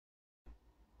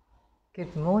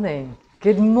Good morning.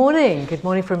 Good morning. Good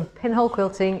morning from Pinhole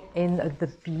Quilting in the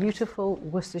beautiful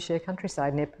Worcestershire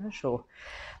countryside near Pershore.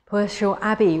 Pershore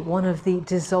Abbey, one of the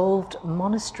dissolved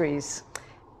monasteries,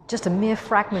 just a mere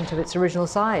fragment of its original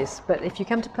size. But if you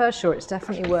come to Pershore, it's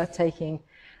definitely worth taking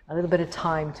a little bit of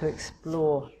time to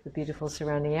explore the beautiful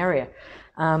surrounding area.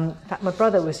 In fact, my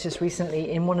brother was just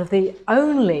recently in one of the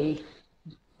only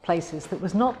places that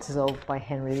was not dissolved by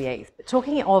Henry VIII. But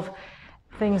talking of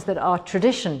things that are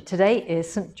tradition, today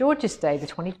is St. George's Day, the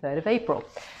 23rd of April.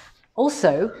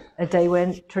 Also, a day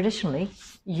when traditionally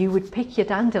you would pick your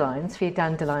dandelions for your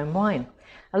dandelion wine.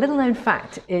 A little known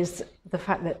fact is the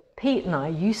fact that Pete and I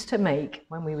used to make,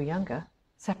 when we were younger,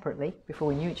 separately, before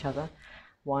we knew each other,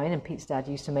 wine, and Pete's dad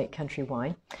used to make country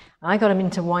wine. I got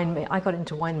into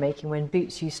winemaking when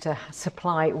Boots used to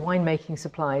supply winemaking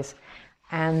supplies.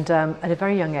 And at a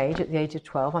very young age, at the age of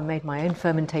 12, I made my own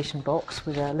fermentation box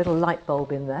with a little light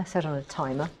bulb in there, set on a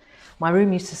timer. My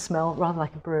room used to smell rather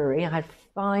like a brewery. I had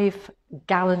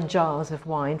 5-gallon jars of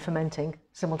wine fermenting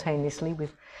simultaneously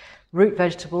with root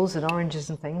vegetables and oranges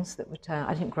and things. That would,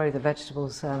 I didn't grow the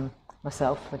vegetables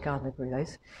myself, the gardener grew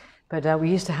those. But we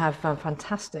used to have a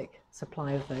fantastic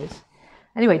supply of those.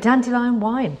 Anyway, dandelion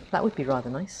wine, that would be rather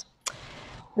nice.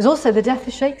 There's also the death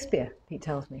of Shakespeare, Pete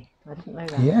tells me. I didn't know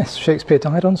that. Yes, Shakespeare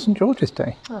died on St. George's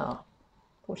Day. Oh,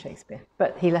 poor Shakespeare.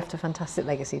 But he left a fantastic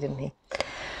legacy, didn't he?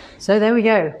 So there we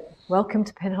go. Welcome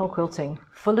to Pinhole Quilting,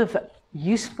 full of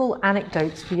useful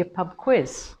anecdotes for your pub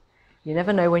quiz. You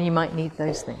never know when you might need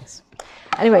those things.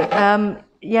 Anyway, on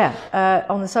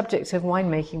the subject of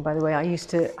winemaking, by the way, I used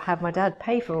to have my dad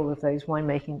pay for all of those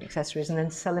winemaking accessories and then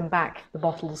sell him back the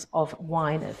bottles of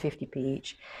wine at 50p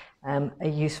each. A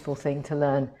useful thing to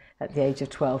learn at the age of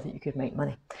 12 that you could make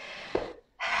money.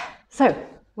 So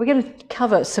we're going to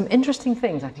cover some interesting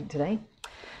things, I think, today,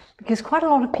 because quite a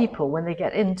lot of people, when they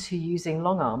get into using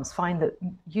long arms, find that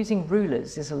using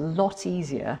rulers is a lot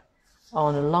easier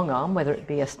on a long arm, whether it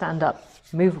be a stand-up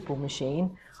movable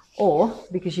machine or,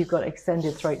 because you've got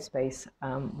extended throat space,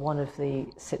 one of the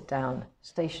sit-down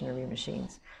stationary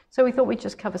machines. So we thought we'd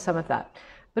just cover some of that.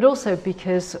 But also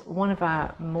because one of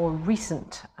our more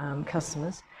recent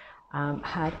customers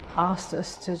had asked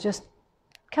us to just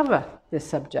cover this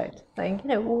subject, saying,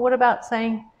 well, what about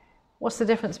saying, what's the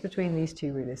difference between these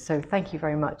two rulers? So thank you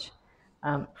very much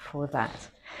for that.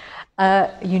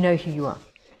 You know who you are.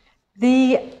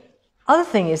 The other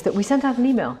thing is that we sent out an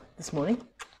email this morning.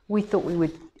 We thought we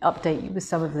would update you with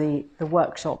some of the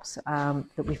workshops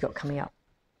that we've got coming up.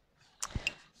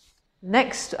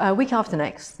 Next, week after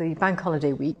next, the bank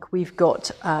holiday week, we've got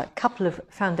a couple of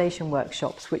foundation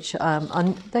workshops, which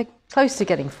they're close to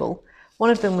getting full.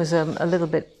 One of them was a little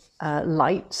bit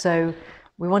light, so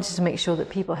we wanted to make sure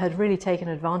that people had really taken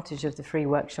advantage of the free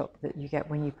workshop that you get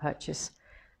when you purchase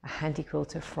a Handi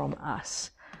quilter from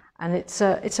us. And it's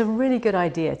a really good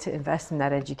idea to invest in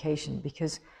that education,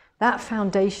 because that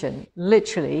foundation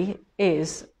literally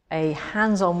is a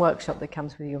hands-on workshop that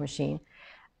comes with your machine.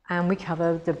 And we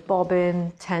cover the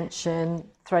bobbin, tension,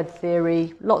 thread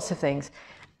theory, lots of things.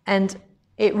 And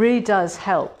it really does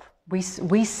help. We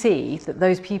see that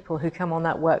those people who come on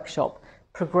that workshop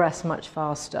progress much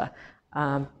faster,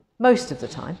 most of the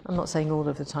time. I'm not saying all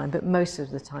of the time, but most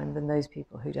of the time than those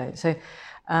people who don't. So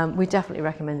we definitely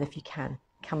recommend, if you can,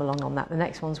 come along on that. The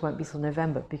next ones won't be till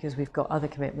November because we've got other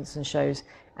commitments and shows,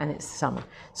 and it's summer.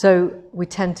 So we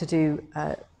tend to do,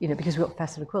 because we've got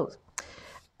Festival of Quilts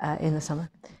in the summer.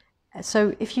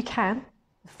 So if you can,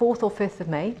 4th or 5th of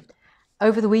May,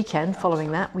 over the weekend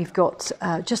following that, we've got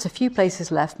just a few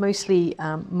places left, mostly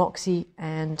Moxie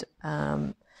and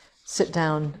Sit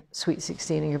Down, Sweet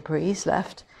 16 and Capri's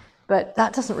left. But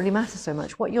that doesn't really matter so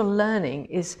much. What you're learning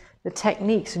is the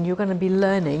techniques, and you're going to be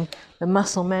learning the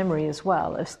muscle memory as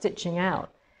well of stitching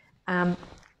out.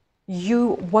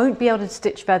 You won't be able to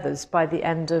stitch feathers by the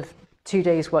end of 2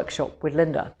 days workshop with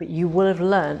Lynda, but you will have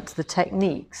learnt the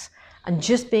techniques. And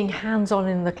just being hands-on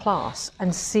in the class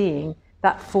and seeing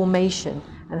that formation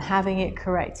and having it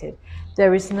corrected,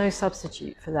 there is no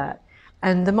substitute for that.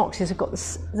 And the Moxies have got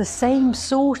the same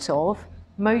sort of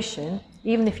motion,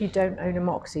 even if you don't own a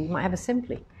Moxie. You might have a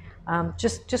Simply.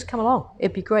 Just come along.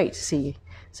 It'd be great to see you.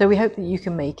 So we hope that you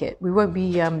can make it. We won't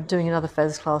be doing another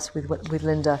feathers class with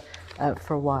Lynda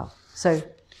for a while. So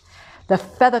the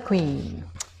Feather Queen.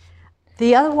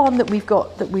 The other one that we've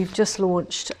got that we've just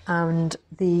launched, and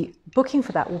the booking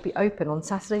for that will be open on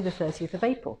Saturday the 30th of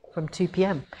April from 2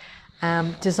 p.m.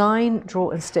 Design,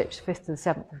 Draw and Stitch 5th to the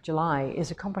 7th of July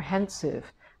is a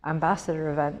comprehensive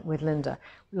ambassador event with Lynda.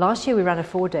 Last year we ran a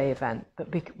 4-day event, but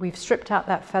we've stripped out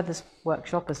that feathers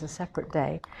workshop as a separate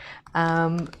day,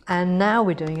 and now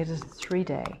we're doing it as a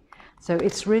 3-day. So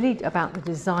it's really about the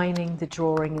designing, the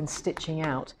drawing and stitching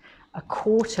out a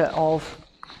quarter of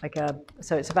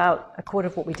so it's about a quarter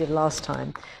of what we did last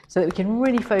time, so that we can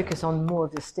really focus on more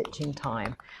of the stitching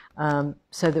time,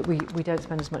 so that we don't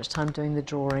spend as much time doing the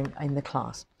drawing in the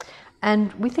class.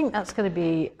 And we think that's going to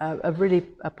be a really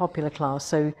popular class,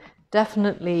 so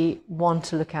definitely one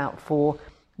to look out for.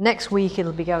 Next week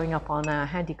it'll be going up on our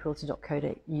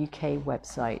handiquilter.co.uk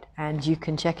website, and you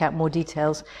can check out more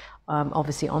details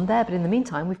obviously on there, but in the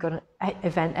meantime we've got an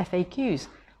event FAQs.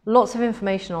 Lots of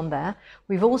information on there.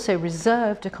 We've also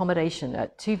reserved accommodation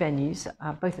at 2 venues,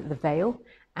 both at the Vale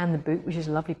and the Boot, which is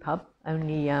a lovely pub,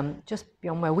 only just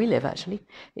beyond where we live actually.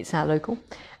 It's our local.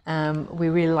 We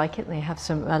really like it. They have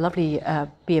some lovely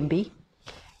B&B.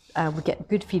 We get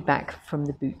good feedback from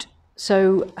the Boot.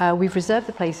 So we've reserved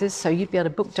the places, so you'd be able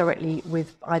to book directly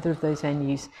with either of those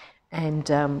venues,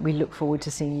 and we look forward to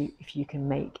seeing you if you can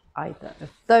make either of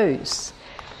those.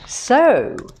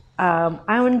 So,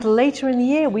 and later in the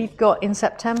year, we've got in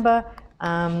September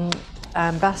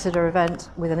ambassador event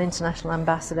with an international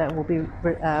ambassador, and we'll be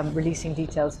releasing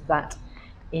details of that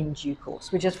in due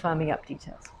course. We're just firming up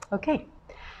details. Okay,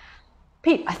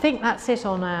 Pete, I think that's it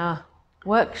on our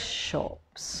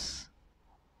workshops,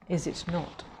 is it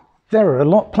not? There are a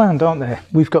lot planned, aren't there?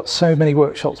 We've got so many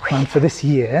workshops planned for this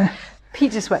year.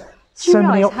 Pete just went, do you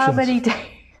realise how many days?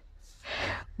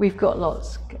 We've got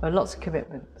lots of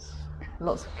commitments.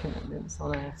 Lots of commitments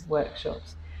on our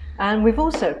workshops. And we've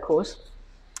also, of course,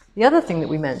 the other thing that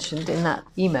we mentioned in that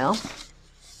email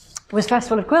was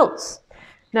Festival of Quilts.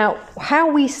 Now,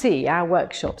 how we see our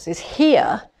workshops is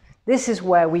here. This is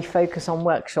where we focus on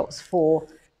workshops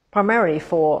primarily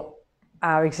for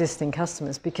our existing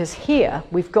customers, because here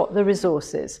we've got the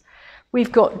resources.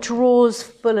 We've got drawers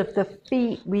full of the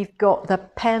feet. We've got the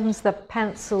pens, the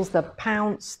pencils, the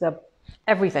pounce,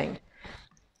 everything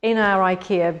in our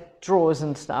IKEA drawers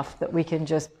and stuff that we can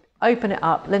just open it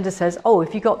up. Lynda says, oh,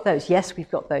 have you got those? Yes, we've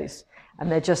got those.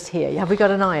 And they're just here. Have we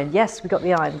got an iron? Yes, we've got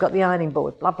the iron. We've got the ironing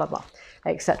board, blah, blah, blah,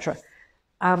 etc.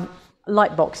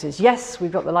 Light boxes. Yes,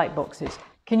 we've got the light boxes.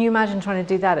 Can you imagine trying to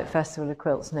do that at Festival of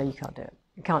Quilts? No, you can't do it.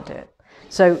 You can't do it.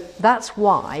 So that's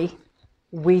why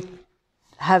we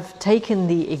have taken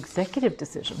the executive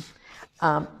decision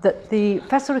that the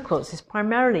Festival of Quilts is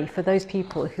primarily for those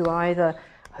people who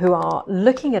are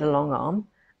looking at a long arm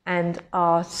and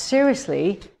are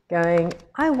seriously going,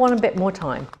 I want a bit more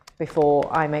time before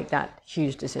I make that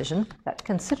huge decision, that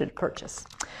considered purchase,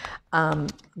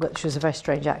 which was a very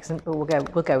strange accent, but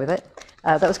we'll go with it.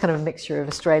 That was kind of a mixture of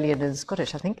Australian and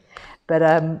Scottish, I think. But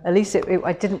at least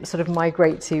I didn't sort of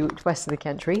migrate to west of the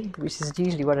country, which is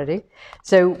usually what I do.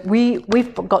 So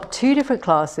we've got 2 different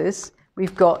classes.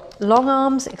 We've got long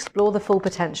arms, explore the full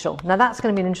potential. Now that's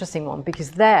going to be an interesting one,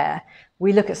 because there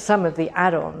we look at some of the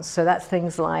add-ons. So that's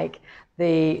things like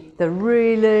the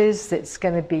rulers. It's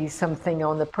going to be something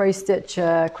on the Pro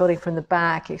Stitcher, quilting from the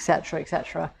back, etc.,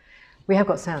 etc. We have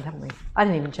got sound, haven't we? I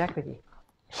didn't even check with you.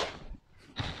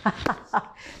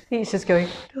 He's just going.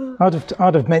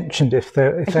 I'd have mentioned if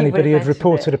anybody had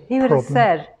reported a problem.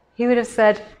 He would have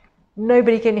said,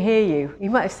 nobody can hear you. He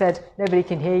might have said, nobody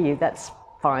can hear you. That's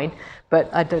fine, but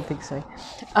I don't think so.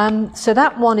 So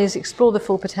that one is explore the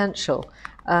full potential.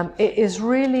 It is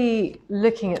really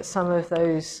looking at some of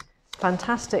those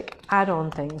fantastic add-on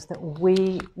things that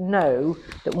we know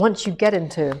that once you get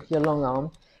into your long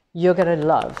arm, you're going to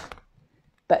love.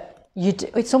 But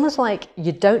it's almost like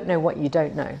you don't know what you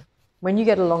don't know. When you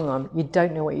get a long arm, you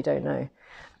don't know what you don't know.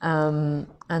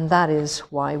 And that is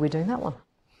why we're doing that one.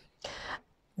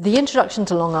 The introduction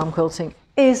to long arm quilting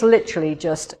is literally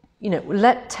just,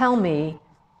 tell me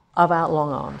about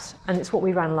long arms. And it's what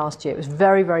we ran last year. It was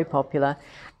very, very popular.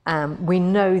 We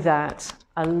know that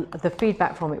the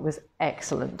feedback from it was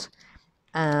excellent.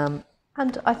 And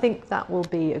I think that will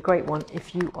be a great one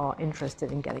if you are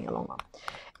interested in getting a long arm.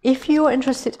 If you are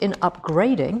interested in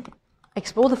upgrading,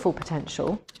 explore the full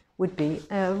potential would be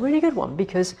a really good one,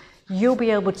 because you'll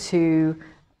be able to,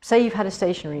 say you've had a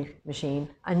stationary machine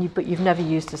but you've never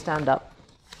used a stand-up,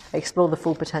 explore the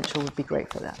full potential would be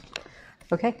great for that.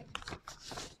 Okay,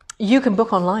 you can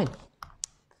book online.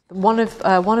 One of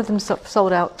them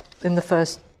sold out in the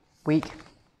first week.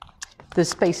 There's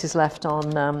spaces left on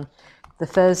the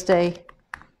Thursday,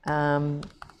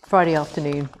 Friday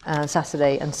afternoon,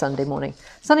 Saturday and Sunday morning.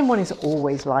 Sunday mornings are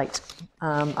always light.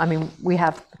 We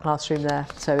have the classroom there,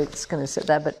 so it's going to sit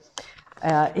there, but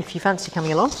if you fancy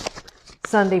coming along,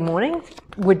 Sunday morning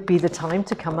would be the time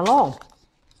to come along,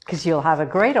 because you'll have a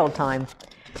great old time.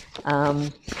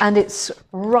 And it's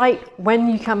right when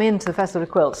you come into the Festival of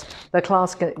Quilts, the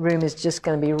class room is just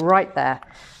going to be right there,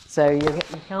 so you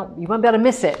won't be able to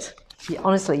miss it.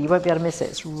 Honestly, you won't be able to miss it.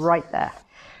 It's right there.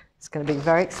 It's going to be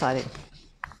very exciting.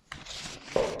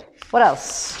 What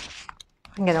else?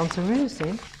 I can get on to rulers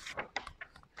soon.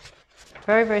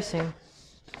 Very, very soon.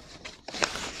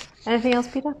 Anything else,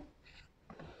 Peter?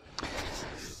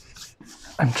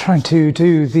 I'm trying to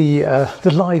do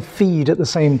the live feed at the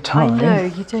same time. I know,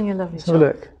 you're doing a lovely job. Have a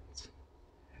look.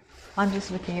 I'm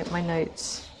just looking at my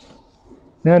notes.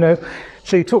 No.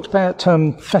 So you talked about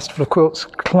Festival of Quilts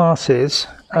classes.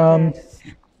 Yes.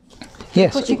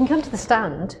 Of course, you can come to the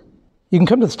stand. You can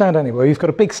come to the stand anywhere. You've got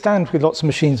a big stand with lots of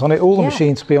machines on it. All the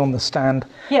machines will be on the stand.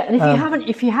 Yeah, and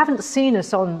if you haven't seen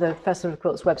us on the Festival of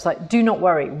Quilts website, do not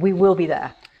worry. We will be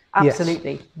there.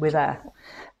 Absolutely, yes. We're there.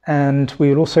 And we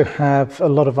will also have a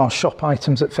lot of our shop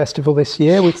items at Festival this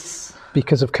year. Yes.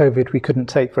 Because of COVID, we couldn't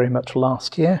take very much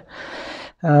last year.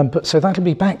 But so that'll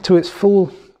be back to its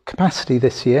full capacity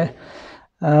this year.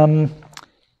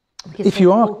 If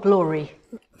you are glory.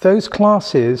 Those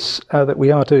classes that we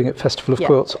are doing at Festival of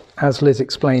Quilts, as Liz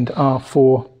explained, are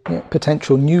for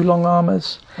potential new long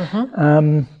armers.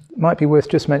 Might be worth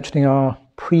just mentioning our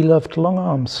pre-loved long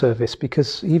arm service,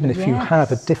 because even if you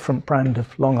have a different brand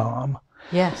of long arm,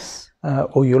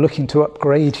 or you're looking to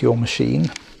upgrade your machine,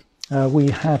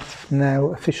 we have now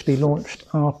officially launched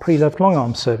our pre-loved long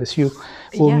arm service. You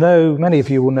will know, many of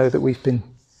you will know that we've been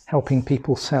helping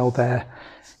people sell their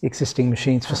existing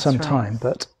machines for some time,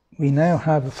 but we now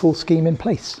have a full scheme in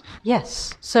place.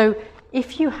 Yes. So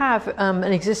if you have an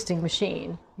existing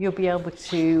machine, you'll be able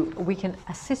to, we can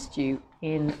assist you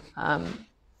in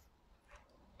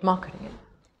marketing it.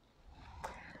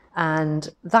 And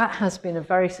that has been a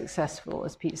very successful,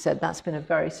 as Pete said, that's been a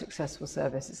very successful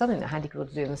service. It's something that Handi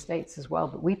Quilter do in the States as well,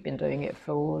 but we've been doing it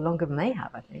for longer than they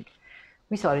have, I think.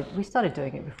 We started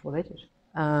doing it before they did,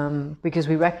 because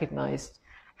we recognized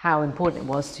how important it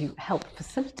was to help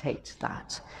facilitate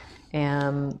that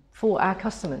for our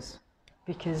customers,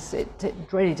 because it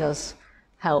really does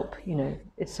help. You know,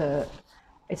 it's a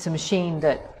machine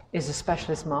that is a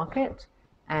specialist market,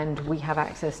 and we have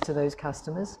access to those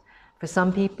customers. For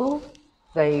some people,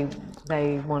 they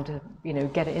want to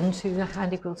get into the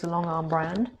Handi Quilter long arm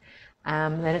brand.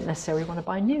 They don't necessarily want to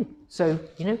buy new, so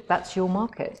that's your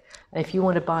market. And if you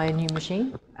want to buy a new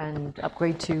machine and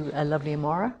upgrade to a lovely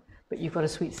Amora, but you've got a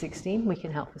Sweet 16, we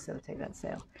can help facilitate that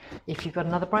sale. If you've got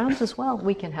another brand as well,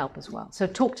 we can help as well. So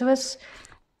talk to us,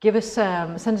 give us,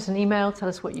 send us an email, tell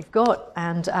us what you've got,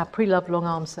 and our pre-loved long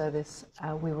arm service,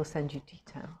 we will send you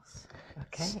details.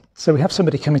 Okay. So we have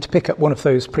somebody coming to pick up one of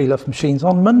those pre-loved machines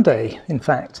on Monday, in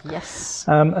fact. Yes.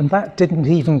 And that didn't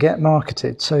even get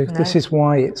marketed. So this is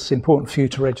why it's important for you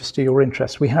to register your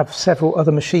interest. We have several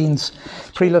other machines,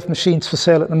 pre-loved machines for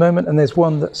sale at the moment, and there's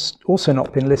one that's also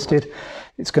not been listed.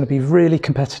 It's going to be really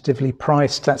competitively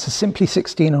priced. That's a Simply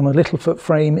 16 on a little foot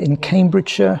frame in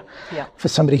Cambridgeshire for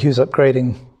somebody who's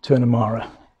upgrading to an Amora.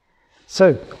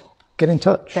 So get in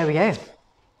touch. There we go.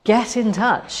 Get in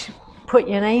touch. Put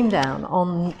your name down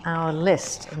on our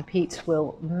list and Pete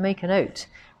will make a note.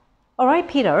 All right,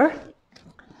 Peter.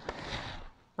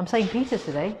 I'm saying Peter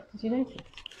today. Did you notice?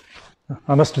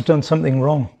 I must have done something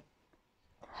wrong.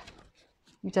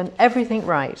 You've done everything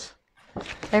right.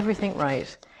 Everything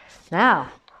right. Now,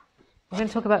 we're going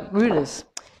to talk about rulers.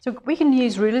 So we can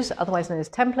use rulers, otherwise known as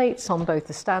templates, on both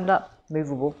the stand-up,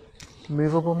 movable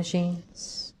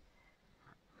machines,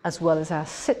 as well as our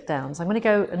sit-downs. I'm going to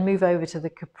go and move over to the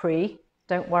Capri.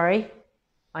 Don't worry.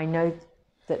 I know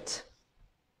that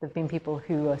there have been people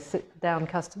who are sit-down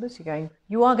customers. You're going,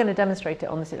 you are going to demonstrate it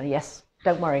on the sit-down. Yes,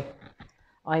 don't worry.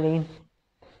 Eileen.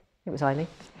 It was Eileen.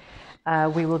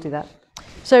 We will do that.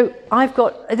 So I've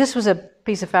got, this was a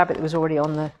piece of fabric that was already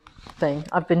on the thing.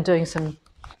 I've been doing some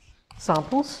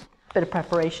samples, a bit of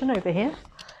preparation over here.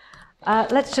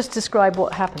 Let's just describe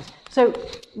what happens. So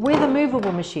with a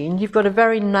movable machine, you've got a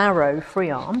very narrow free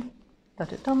arm.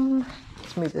 Let's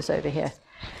move this over here.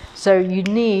 So you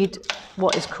need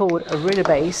what is called a ruler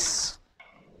base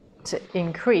to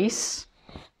increase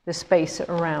the space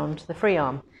around the free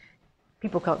arm.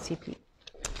 People can't see Pete,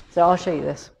 so I'll show you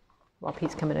this while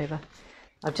Pete's coming over.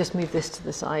 I've just moved this to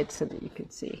the side so that you can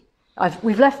see.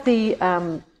 We've left this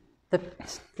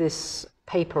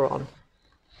paper on.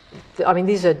 I mean,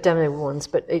 these are demo ones,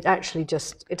 but it actually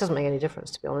it doesn't make any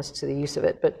difference, to be honest, to the use of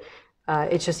it. But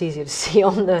it's just easier to see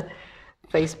on the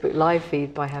Facebook live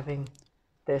feed by having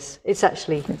this. It's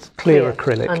actually clear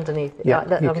acrylic underneath it. Yeah,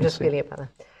 I'm just feeling it better.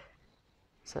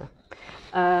 So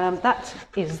that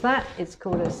is that. It's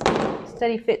called a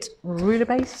Steady Fit ruler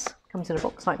base. Comes in a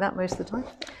box like that most of the time.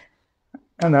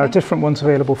 And there are different ones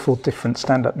available for different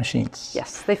stand-up machines.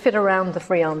 Yes, they fit around the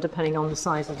free arm depending on the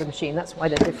size of the machine. That's why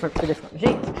they're different for different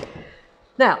machines.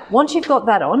 Now, once you've got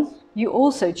that on, you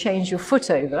also change your foot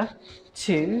over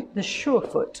to the sure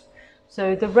foot.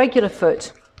 So the regular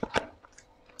foot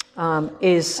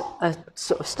is a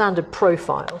sort of standard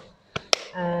profile,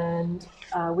 and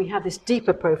we have this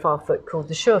deeper profile foot called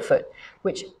the sure foot,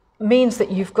 which means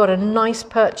that you've got a nice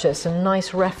purchase and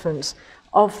nice reference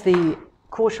of the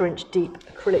 1/4 inch deep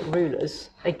acrylic rulers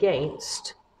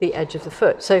against the edge of the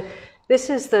foot. So this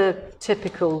is the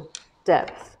typical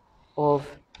depth of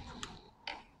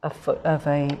a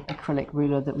acrylic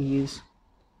ruler that we use.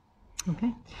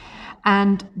 Okay,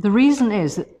 and the reason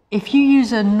is that if you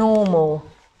use a normal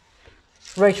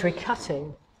rotary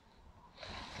cutting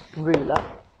ruler,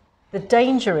 the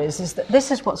danger is that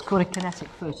this is what's called a kinetic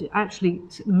foot. It actually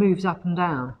moves up and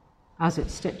down as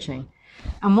it's stitching.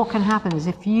 And what can happen is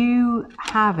if you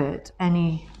have it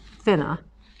any thinner,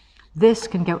 this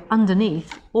can go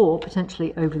underneath or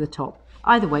potentially over the top.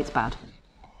 Either way, it's bad.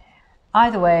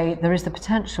 Either way, there is the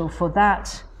potential for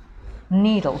that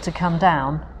needle to come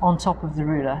down on top of the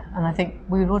ruler. And I think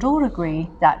we would all agree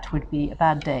that would be a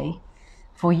bad day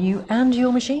for you and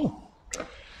your machine.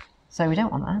 So we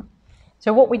don't want that.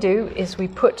 So what we do is we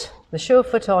put the sure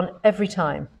foot on every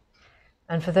time.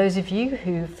 And for those of you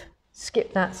who've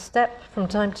skipped that step from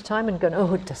time to time and gone,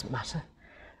 oh, it doesn't matter,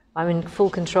 I'm in full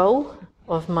control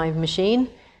of my machine,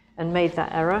 and made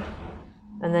that error,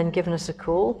 and then given us a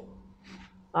call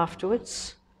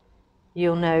afterwards,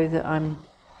 you'll know that I'm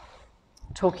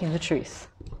talking the truth.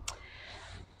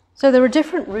 So there are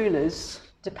different rulers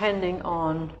depending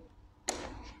on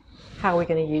how we're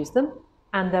going to use them,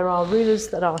 and there are rulers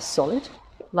that are solid,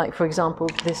 like for example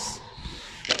this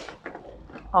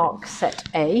arc set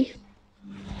A.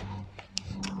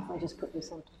 If I just put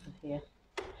this on top of here,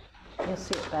 you'll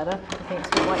see it better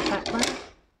against the white background.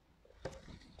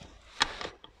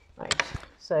 Right,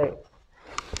 so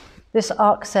this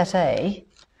arc set A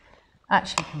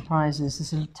actually comprises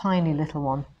this tiny little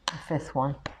one, the 5th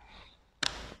one.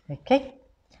 Okay,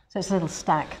 so it's a little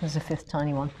stack. There's a 5th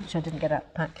tiny one, which I didn't get out of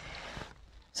the pack.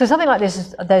 So something like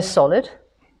this, they're solid.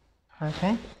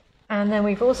 Okay, and then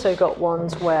we've also got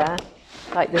ones where,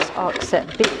 like this arc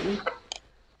set B,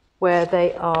 where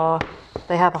they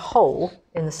have a hole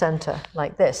in the center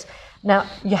like this. Now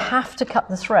you have to cut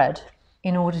the thread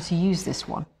in order to use this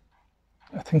one.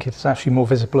 I think it's actually more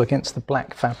visible against the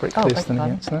black fabric than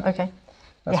against that. Okay.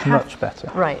 That's much better.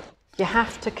 Right. You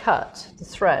have to cut the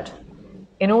thread.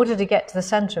 In order to get to the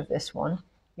center of this one,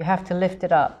 you have to lift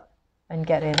it up and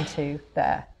get into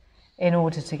there in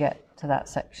order to get to that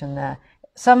section there.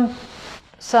 Some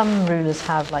rulers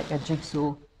have like a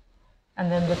jigsaw.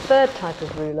 And then the third type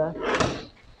of ruler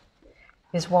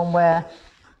is one where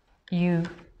you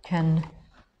can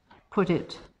put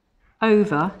it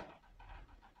over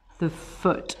the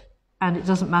foot, and it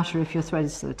doesn't matter if your thread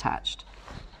is still attached,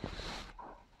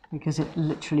 because it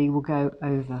literally will go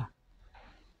over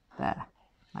there,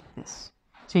 like this.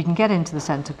 So you can get into the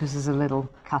center because there's a little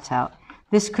cutout.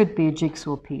 This could be a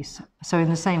jigsaw piece. So in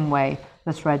the same way,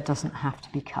 the thread doesn't have to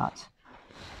be cut.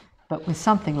 But with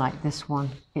something like this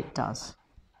one, it does.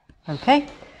 Okay?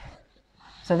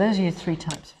 So those are your 3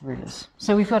 types of rulers.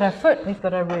 So we've got our foot, we've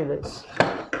got our rulers.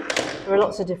 There are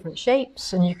lots of different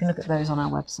shapes, and you can look at those on our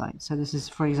website. So this is,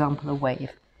 for example, a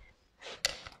wave.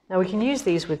 Now we can use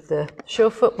these with the sure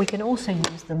foot. We can also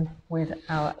use them with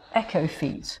our echo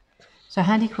feet. So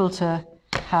Handi Quilter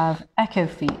have echo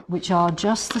feet, which are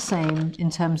just the same in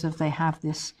terms of they have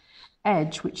this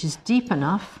edge which is deep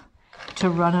enough to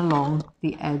run along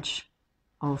the edge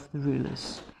of the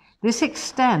rulers. This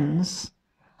extends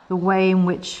the way in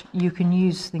which you can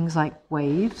use things like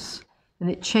waves, and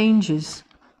it changes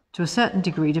to a certain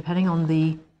degree depending on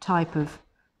the type of,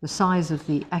 the size of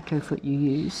the echo foot you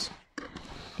use.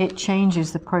 It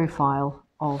changes the profile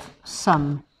of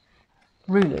some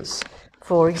rulers.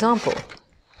 For example,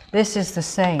 this is the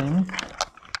same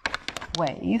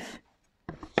wave,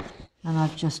 and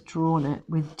I've just drawn it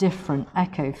with different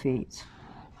echo feet.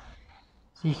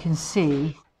 So you can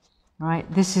see, right,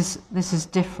 this is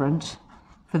different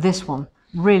for this one,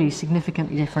 really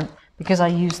significantly different, because I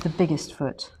used the biggest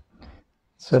foot.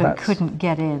 So it couldn't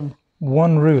get in.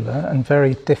 One ruler and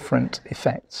very different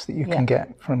effects that you can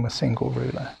get from a single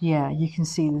ruler. Yeah, you can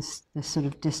see this sort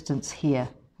of distance here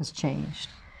has changed.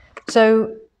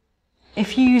 So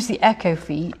if you use the echo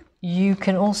feet, you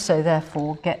can also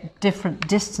therefore get different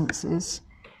distances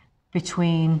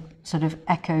between sort of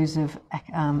echoes of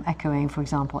echoing, for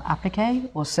example,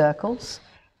 applique or circles.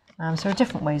 So there are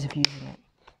different ways of using it.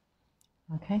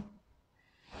 Okay,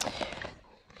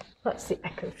 that's the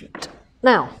echo feet.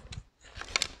 Now,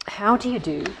 how do you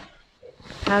do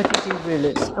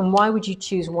rulers, and why would you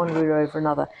choose one ruler over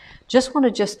another? Just want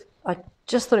to I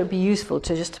just thought it would be useful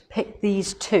to just pick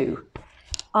these two,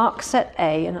 arc set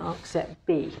A and arc set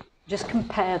B. Just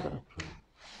compare them.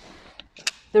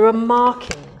 There are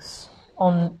markings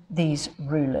on these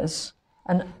rulers,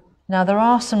 and now there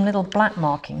are some little black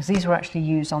markings. These were actually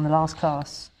used on the last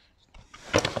class.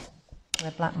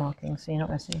 They're black markings, so you're not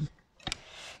going to see them.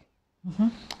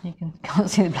 You can't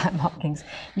see the black markings.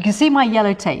 You can see my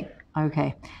yellow tape.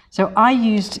 Okay, so I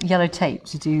used yellow tape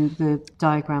to do the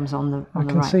diagrams on the right.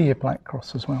 I can see your black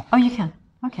cross as well. Oh, you can?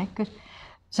 Okay, good.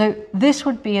 So this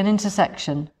would be an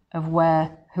intersection of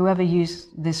where whoever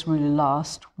used this ruler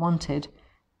last wanted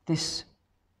this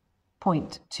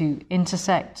point to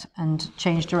intersect and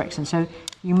change direction. So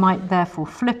you might therefore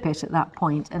flip it at that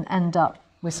point and end up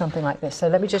with something like this. So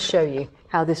let me just show you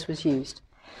how this was used.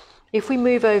 If we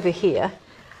move over here,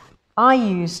 I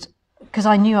used, because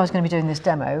I knew I was going to be doing this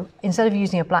demo, instead of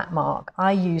using a black mark,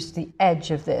 I used the edge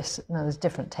of this. Now there's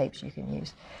different tapes you can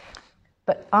use.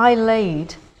 But I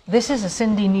laid, this is a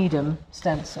Cindy Needham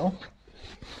stencil,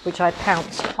 which I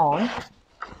pounced on,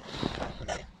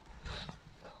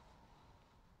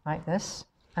 like this.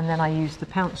 And then I used the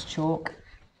pounce chalk,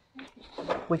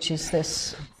 which is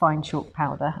this fine chalk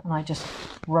powder, and I just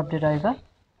rubbed it over.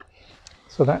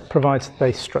 So that provides the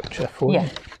base structure for you.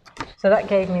 So that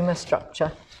gave me my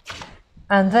structure.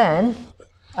 And then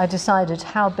I decided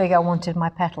how big I wanted my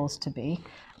petals to be.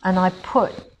 And I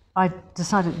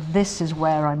decided this is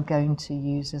where I'm going to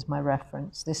use as my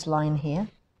reference, this line here.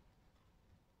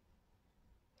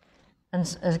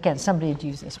 And again, somebody had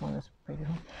used this one as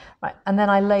previously. Right, and then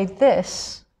I laid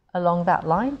this along that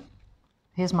line.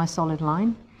 Here's my solid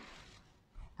line.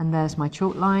 And there's my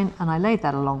chalk line. And I laid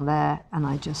that along there, and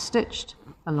I just stitched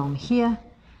along here,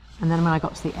 and then when I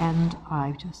got to the end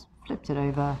I just flipped it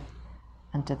over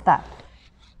and did that.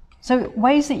 So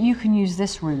ways that you can use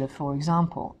this ruler, for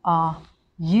example, are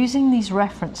using these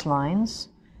reference lines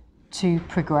to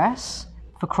progress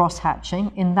for cross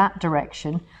hatching in that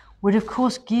direction would of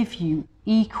course give you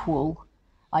equal,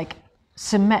 like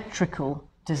symmetrical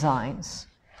designs,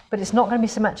 but it's not going to be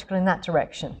symmetrical in that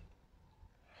direction.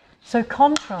 So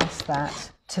contrast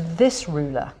that to this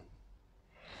ruler.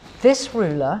 This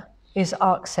ruler is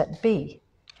arc set B,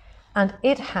 and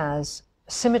it has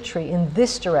symmetry in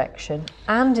this direction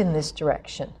and in this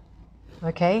direction.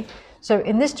 Okay, so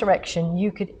in this direction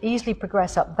you could easily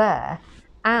progress up there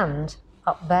and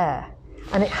up there,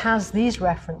 and it has these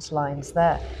reference lines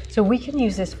there. So we can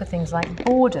use this for things like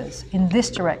borders in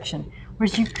this direction,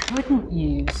 whereas you couldn't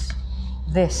use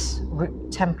this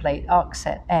template arc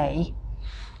set A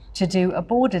to do a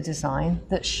border design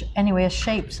that anyway is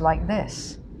shaped like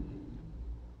this,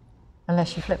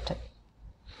 unless you flipped it,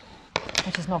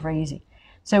 which is not very easy.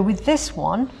 So with this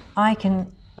one, I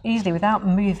can easily, without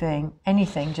moving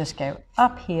anything, just go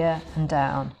up here and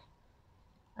down.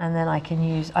 And then I can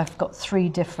use, I've got 3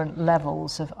 different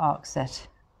levels of arc set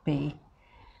B.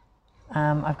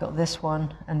 I've got this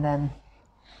one, and then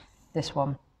this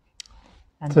one.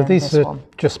 And so these are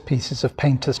just pieces of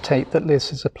painter's tape that Liz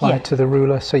has applied to the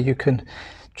ruler, so you can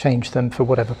change them for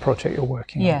whatever project you're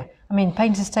working on. Yeah, I mean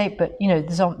painter's tape, but you know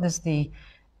there's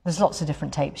lots of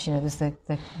different tapes. You know, there's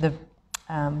the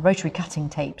rotary cutting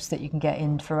tapes that you can get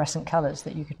in fluorescent colours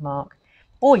that you could mark,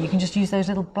 or you can just use those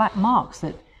little black marks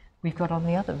that we've got on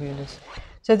the other rulers.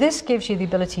 So this gives you the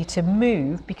ability to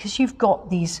move, because you've got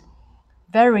these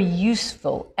very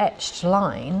useful etched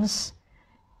lines.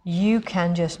 You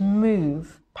can just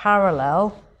move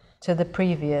parallel to the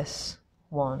previous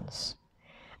ones.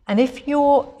 And if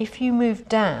you move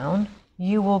down,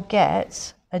 you will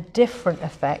get a different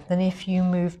effect than if you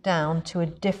move down to a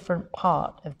different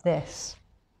part of this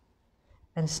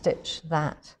and stitch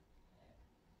that.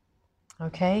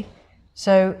 Okay?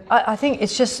 So I think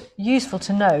it's just useful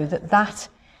to know that that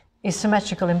is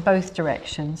symmetrical in both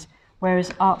directions,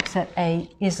 whereas arc set A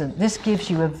isn't. This gives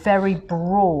you a very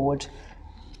broad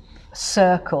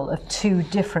circle of 2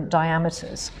 different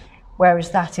diameters,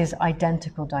 whereas that is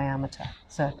identical diameter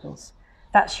circles.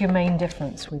 That's your main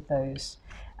difference with those.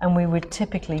 And we would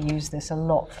typically use this a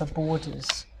lot for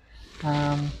borders.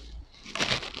 I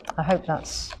hope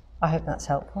that's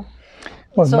helpful.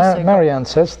 Well, Marianne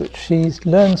says that she's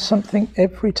learned something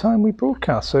every time we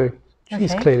broadcast, so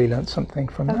she's clearly learned something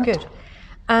from that. Oh, good.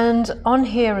 And on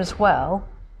here as well,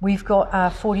 we've got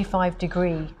our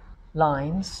 45-degree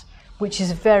lines, which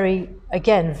is very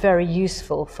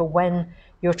useful for when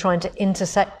you're trying to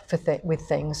intersect with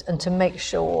things and to make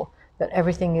sure that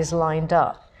everything is lined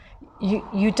up.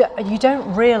 You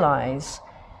don't realise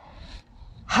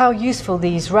how useful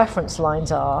these reference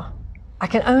lines are. I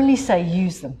can only say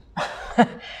use them.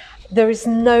 There is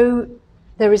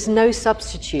no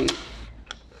substitute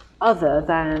other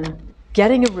than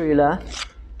getting a ruler,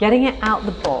 getting it out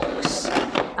the box,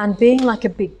 and being like a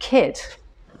big kid,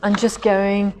 and just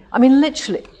going. I mean,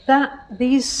 literally,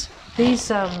 these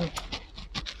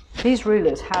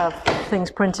rulers have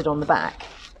things printed on the back,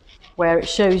 where it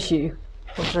shows you.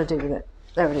 What should I do with it?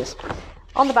 There it is.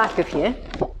 On the back of here,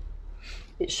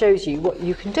 it shows you what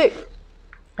you can do.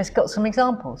 It's got some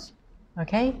examples.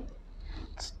 Okay.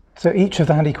 So each of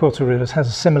the Handi Quilter rulers has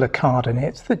a similar card in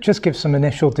it that just gives some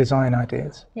initial design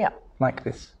ideas. Yeah. Like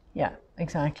this. Yeah,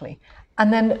 exactly.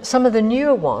 And then some of the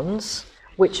newer ones,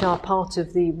 which are part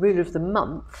of the Ruler of the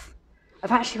Month,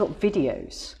 have actually got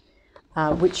videos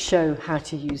which show how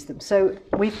to use them. So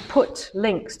we've put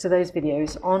links to those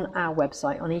videos on our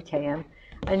website, on EKM,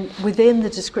 and within the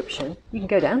description, you can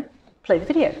go down, play the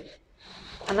video.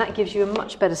 And that gives you a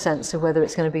much better sense of whether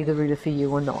it's going to be the ruler for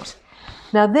you or not.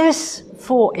 Now this,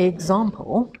 for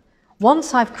example,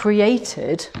 once I've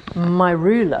created my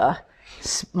ruler,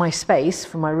 my space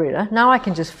for my ruler, now I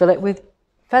can just fill it with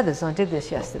feathers. I did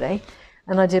this yesterday,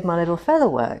 and I did my little feather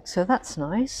work, so that's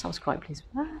nice. I was quite pleased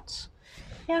with that.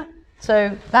 Yeah,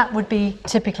 so that would be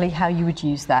typically how you would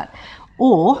use that.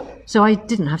 Or, so I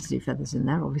didn't have to do feathers in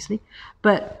there, obviously,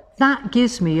 but that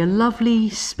gives me a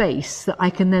lovely space that I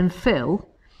can then fill.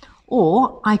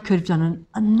 Or I could have done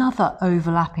another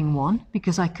overlapping one,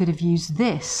 because I could have used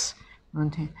this.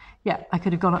 Yeah, I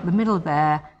could have gone up the middle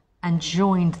there and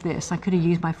joined this. I could have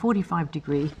used my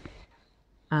 45-degree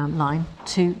line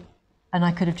to, and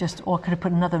I could have just, or I could have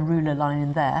put another ruler line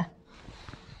in there,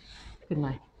 couldn't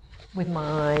I? With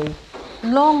my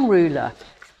long ruler.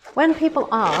 When people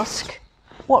ask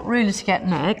what ruler to get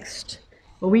next,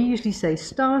 well, we usually say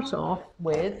start off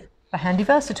with the Handi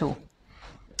Versatile.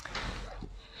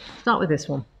 Start with this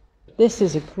one. This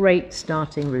is a great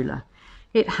starting ruler.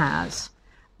 It has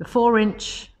the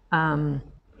 4-inch,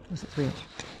 was it 3-inch?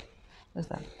 Where's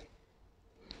that?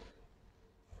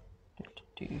 I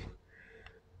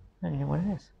don't know what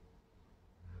it is.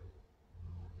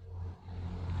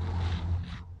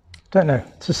 Don't know.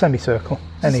 It's a semicircle.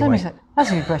 Anyway. That's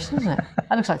a good question, isn't it?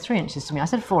 That looks like 3 inches to me. I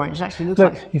said 4 inches. It actually looks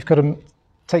Look, like. You've got a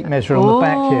tape measure on the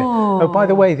back here. Oh, by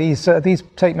the way, these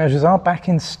tape measures are back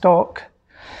in stock.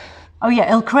 Oh yeah,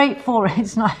 it'll create 4.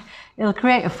 It's not. It'll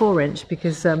create a 4-inch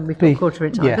because we've got 1/4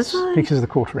 inch either side. Yes, because of the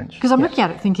 1/4 inch. Because I'm looking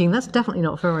at it thinking that's definitely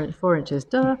not 4 inches.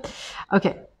 Duh.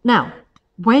 Okay, now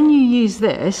when you use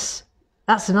this,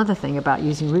 that's another thing about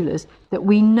using rulers, that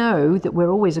we know that we're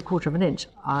always 1/4 inch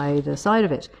either side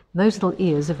of it. And those little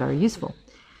ears are very useful.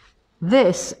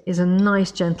 This is a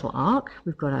nice gentle arc.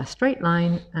 We've got our straight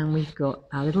line and we've got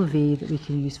our little V that we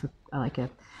can use for like a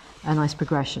nice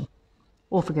progression,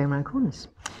 or for going around corners.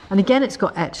 And again, it's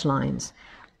got etch lines.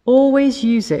 Always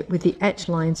use it with the etch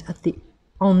lines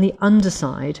on the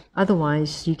underside,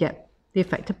 otherwise you get the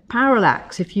effect of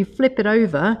parallax. If you flip it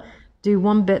over, do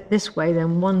one bit this way,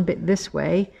 then one bit this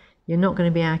way, you're not going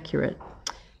to be accurate.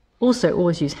 Also,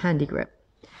 always use Handi grip.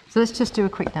 So let's just do a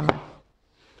quick demo.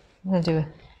 I'm going to do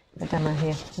a demo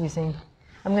here using,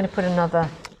 I'm going to put another.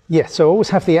 Yes, so always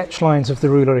have the etch lines of the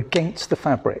ruler against the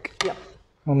fabric. Yep.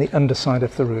 On the underside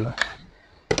of the ruler.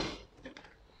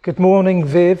 Good morning,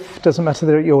 Viv. Doesn't matter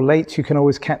that you're late, you can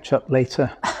always catch up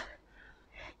later.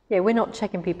 Yeah, we're not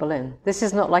checking people in. This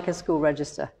is not like a school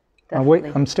register.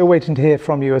 I'm still waiting to hear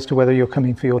from you as to whether you're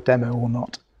coming for your demo or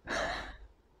not.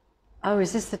 Oh,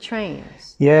 is this the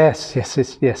trains? Yes,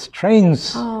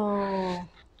 trains. Oh.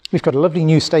 We've got a lovely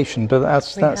new station, but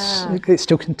it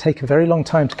still can take a very long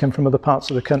time to come from other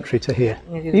parts of the country to here,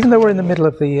 even though we're in the middle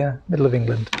of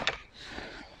England.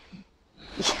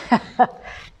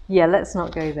 Yeah, let's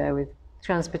not go there with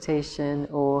transportation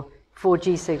or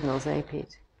 4G signals, eh,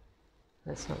 Pete?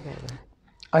 Let's not go there.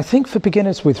 I think for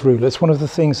beginners with rulers, one of the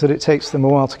things that it takes them a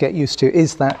while to get used to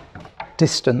is that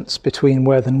distance between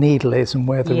where the needle is and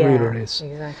where the ruler is.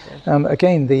 Exactly.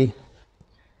 Again, the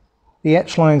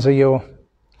etch lines are your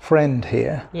friend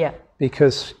here. Yeah.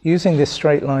 Because using this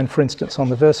straight line, for instance, on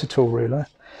the Versatile ruler,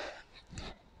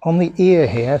 on the ear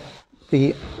here,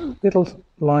 the little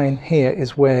line here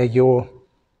is where your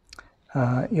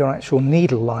actual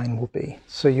needle line will be.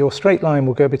 So your straight line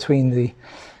will go between the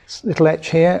little etch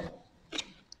here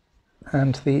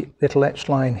and the little etch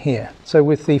line here. So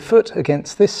with the foot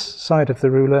against this side of the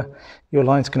ruler, your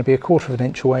line's going to be 1/4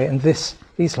 inch away, and these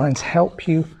lines help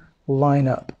you line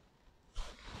up,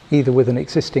 either with an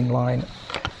existing line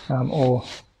or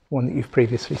one that you've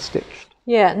previously stitched.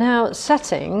 Yeah, now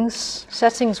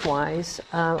settings-wise,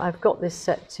 I've got this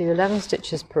set to 11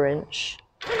 stitches per inch,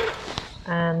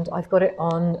 and I've got it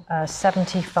on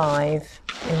 75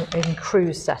 in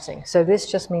cruise setting. So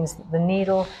this just means that the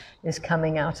needle is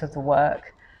coming out of the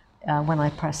work when I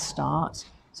press start,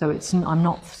 So I'm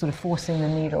not sort of forcing the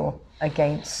needle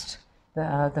against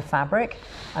the fabric,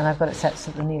 and I've got it set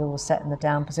so the needle will set in the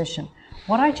down position.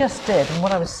 What I just did, and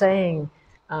what I was saying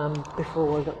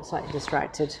before I got slightly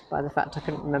distracted by the fact I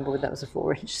couldn't remember whether that was a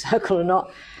 4-inch circle or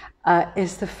not,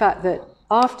 is the fact that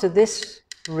after this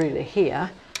ruler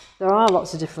here, there are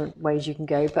lots of different ways you can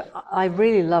go, but I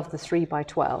really love the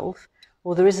 3x12,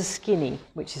 or there is a skinny,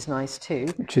 which is nice too.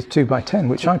 Which is 2x10,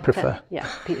 which I prefer. Yeah,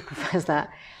 Peter prefers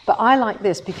that. But I like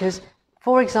this because,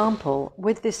 for example,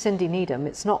 with this Cindy Needham,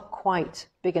 it's not quite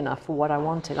big enough for what I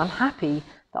wanted. I'm happy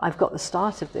that I've got the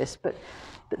start of this, but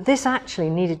this actually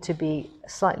needed to be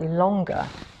slightly longer.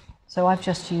 So I've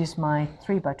just used my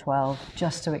 3x12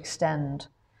 just to extend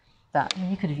that. I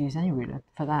mean, you could have used any ruler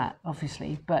for that,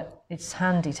 obviously, but it's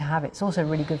handy to have it. It's also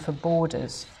really good for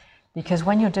borders, because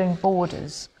when you're doing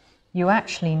borders, you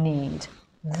actually need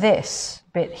this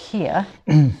bit here.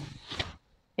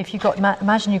 If you've got,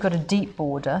 imagine you've got a deep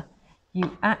border,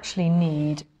 you actually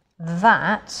need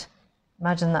that.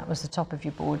 Imagine that was the top of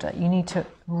your border. You need to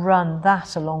run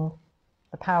that along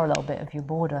the parallel bit of your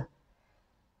border.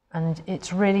 And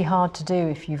it's really hard to do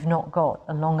if you've not got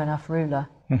a long enough ruler.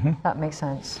 That makes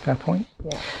sense. Fair point.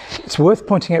 Yeah. It's worth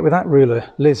pointing out with that ruler,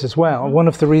 Liz, as well, one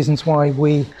of the reasons why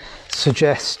we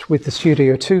suggest with the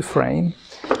Studio 2 frame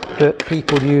that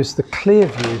people use the clear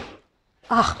view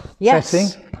setting.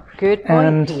 Good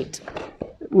point, Pete.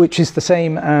 Which is the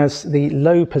same as the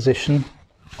low position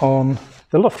on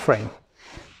the loft frame.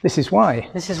 This is why.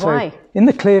 This is why. In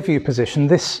the clear view position,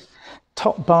 this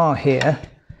top bar here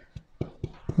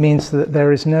means that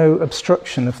there is no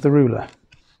obstruction of the ruler.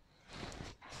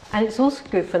 And it's also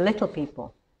good for little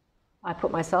people. I put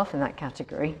myself in that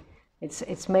category.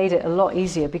 It's made it a lot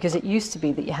easier, because it used to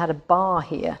be that you had a bar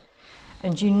here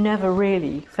and you never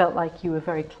really felt like you were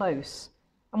very close.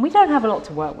 And we don't have a lot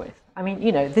to work with. I mean,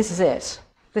 you know, this is it.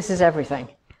 This is everything.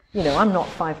 You know, I'm not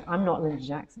Lynda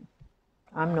Jackson.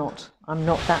 I'm not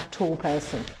that tall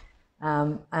person.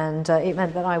 And it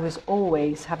meant that I was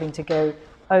always having to go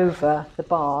over the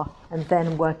bar and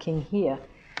then working here.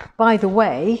 By the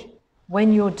way,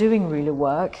 when you're doing ruler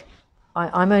work,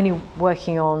 I'm only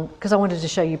working on, because I wanted to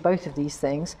show you both of these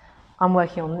things, I'm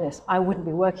working on this. I wouldn't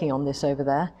be working on this over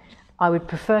there. I would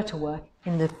prefer to work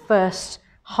in the first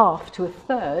half to a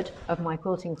third of my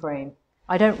quilting frame.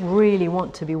 I don't really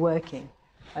want to be working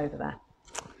over there.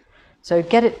 So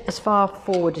get it as far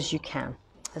forward as you can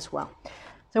as well.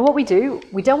 So what we do,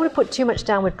 we don't want to put too much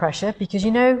downward pressure, because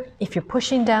you know, if you're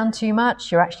pushing down too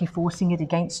much, you're actually forcing it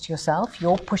against yourself.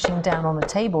 You're pushing down on the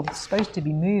table that's supposed to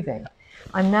be moving.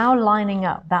 I'm now lining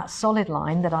up that solid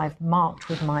line that I've marked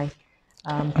with my paper.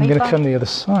 I'm going to come the other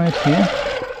side here.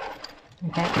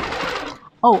 Okay.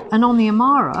 Oh, and on the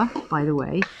Amara, by the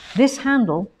way, this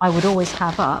handle I would always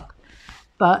have up,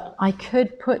 but I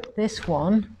could put this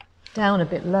one down a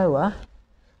bit lower.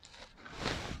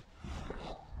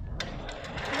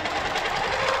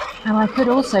 And I could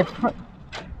also,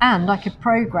 I could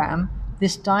program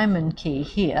this diamond key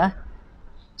here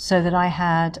so that I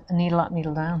had a needle up,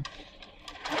 needle down.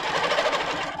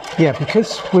 Yeah,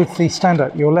 because with the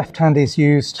stand-up, your left hand is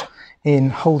used in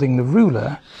holding the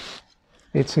ruler,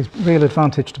 it's a real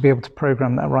advantage to be able to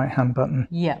program that right hand button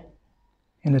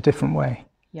in a different way.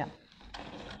 Yeah.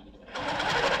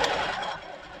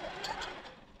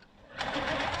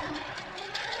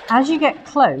 As you get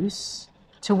close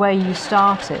to where you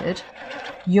started,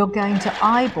 you're going to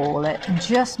eyeball it and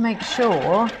just make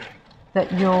sure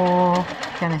that you're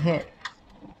going to hit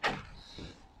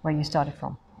where you started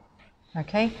from.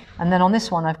 Okay, and then on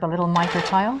this one I've got a little micro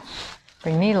tile.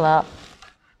 Bring needle up,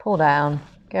 pull down,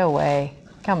 go away,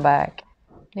 come back,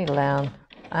 needle down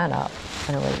and up,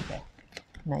 and away you go.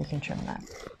 Now you can trim that.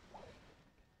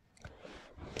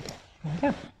 There we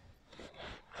go.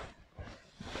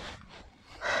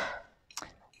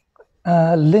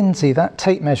 Lindsay, that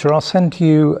tape measure, I'll send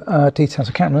you details.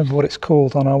 I can't remember what it's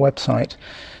called on our website.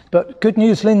 But good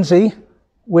news, Lindsay,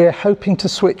 we're hoping to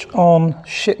switch on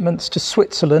shipments to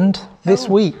Switzerland this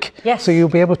week. Yes. So you'll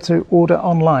be able to order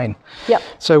online. Yep.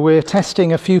 So we're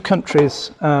testing a few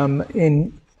countries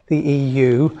in the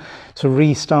EU to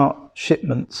restart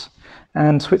shipments.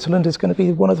 And Switzerland is going to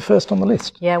be one of the first on the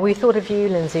list. Yeah, we thought of you,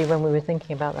 Lindsay, when we were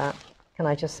thinking about that. Can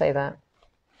I just say that?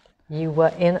 You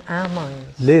were in our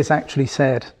minds. Liz actually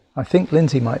said, I think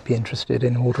Lindsay might be interested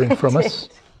in ordering from us.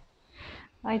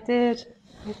 I did.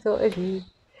 I thought of you.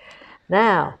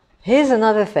 Now, here's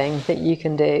another thing that you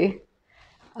can do.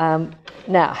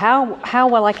 Now, how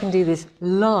well I can do this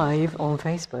live on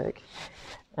Facebook,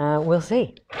 we'll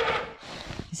see.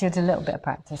 You see, it's a little bit of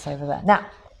practice over there. Now,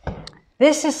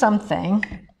 this is something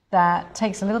that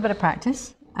takes a little bit of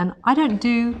practice, and I don't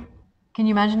do can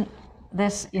you imagine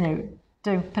this? You know,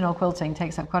 doing pinhole quilting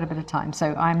takes up quite a bit of time.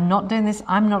 So I'm not doing this.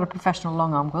 I'm not a professional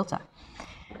long arm quilter,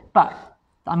 but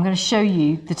I'm going to show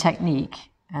you the technique,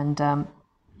 and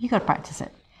you got to practice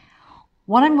it.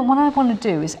 What I want to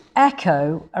do is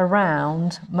echo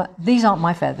around. These aren't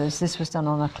my feathers. This was done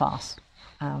on a class.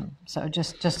 So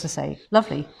just to say,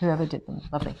 lovely, whoever did them,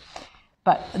 lovely.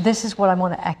 But this is what I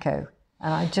want to echo,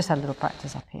 and I just had a little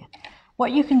practice up here.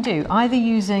 What you can do, either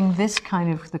using this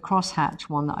kind of the crosshatch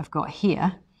one that I've got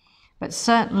here, but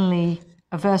certainly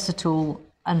a versatile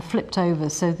and flipped over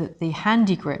so that the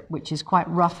Handi grip, which is quite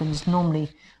rough and is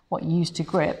normally what you use to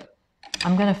grip,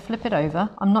 I'm going to flip it over.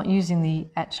 I'm not using the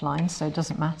etch lines, so it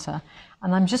doesn't matter.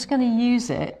 And I'm just going to use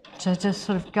it to just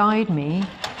sort of guide me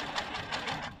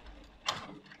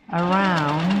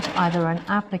around either an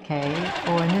applique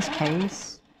or, in this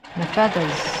case, the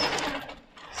feathers.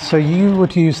 So you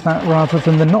would use that rather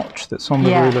than the notch that's on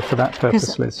the ruler for that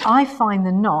purpose, Liz? I find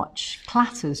the notch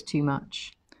clatters too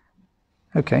much.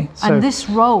 Okay. So, and this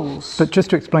rolls. But just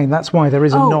to explain, that's why there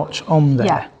is a notch on there.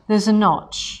 Yeah, there's a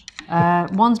notch.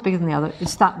 One's bigger than the other.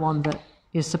 It's that one that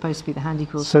is supposed to be the Handi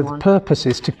quilting one. So the purpose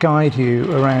is to guide you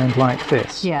around like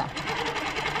this. Yeah.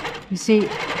 You see,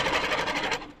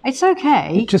 it's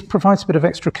okay. It just provides a bit of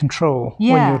extra control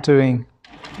when you're doing.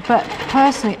 But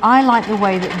personally, I like the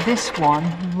way that this one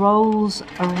rolls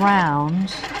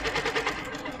around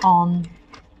on.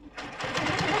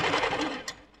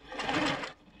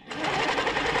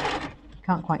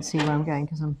 Can't quite see where I'm going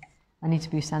because I need to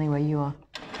be standing where you are.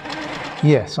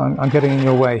 Yes, I'm getting in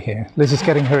your way here. Liz is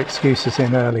getting her excuses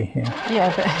in early here.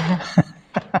 Yeah,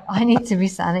 but I need to be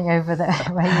standing over there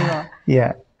where you are.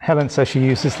 Yeah, Helen says she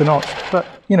uses the notch, but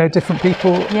you know, different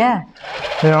people. Yeah.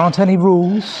 There aren't any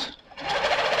rules.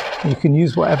 You can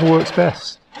use whatever works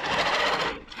best.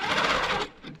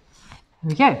 There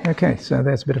we go. Okay, so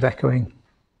there's a bit of echoing.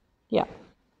 Yeah.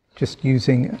 Just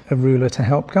using a ruler to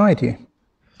help guide you.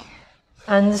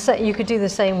 And you could do the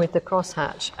same with the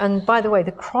crosshatch. And by the way,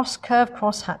 the curved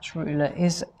crosshatch ruler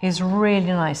is really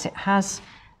nice. It has,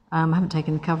 I haven't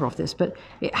taken the cover off this, but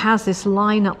it has this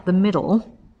line up the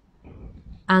middle.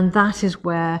 And that is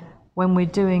where, when we're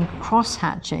doing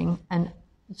crosshatching and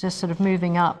just sort of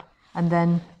moving up and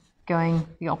then going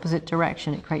the opposite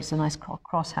direction, it creates a nice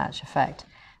crosshatch effect.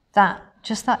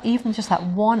 Even just that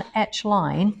one etch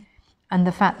line, and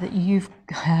the fact that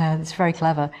it's very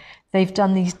clever, they've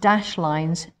done these dash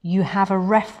lines, you have a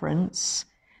reference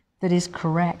that is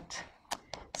correct.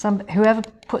 Whoever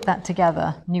put that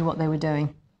together knew what they were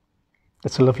doing.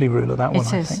 It's a lovely ruler, that one,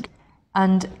 I think.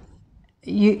 And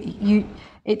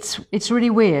it's really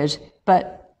weird,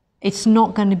 but it's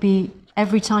not going to be,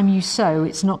 every time you sew,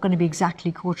 it's not going to be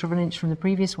exactly 1/4 of an inch from the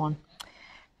previous one.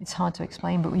 It's hard to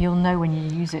explain, but you'll know when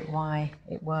you use it why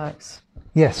it works.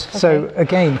 Yes, okay. So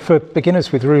again, for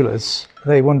beginners with rulers,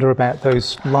 they wonder about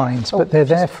those lines, but they're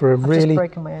there for a really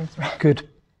good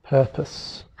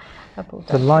purpose.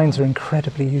 The lines are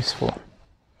incredibly useful.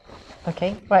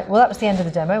 Okay, right, well that was the end of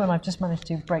the demo, and I've just managed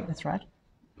to break the thread.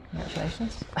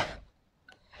 Congratulations.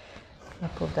 I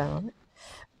pulled down on it.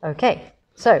 Okay,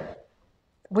 so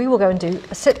we will go and do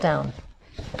a sit down.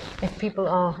 If people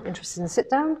are interested in a sit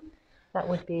down, that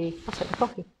would be, I'll take the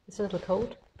coffee. It's a little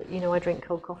cold, but you know I drink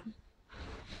cold coffee.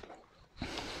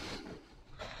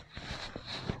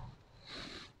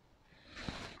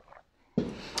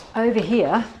 Over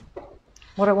here,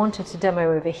 what I wanted to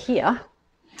demo over here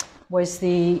was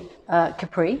the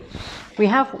capri. We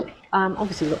have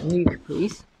obviously got new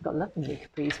capris, we've got lovely new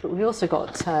capris, but we've also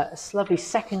got a lovely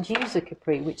second user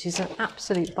capri, which is an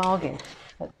absolute bargain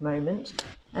at the moment.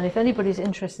 And if anybody's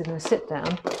interested in a sit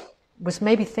down, was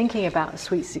maybe thinking about a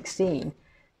Sweet 16,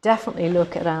 definitely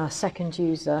look at our second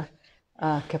user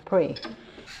capri,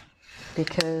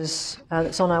 because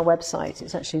it's on our website.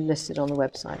 It's actually listed on the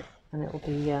website, and it will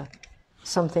be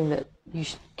something that you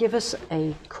should give us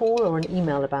a call or an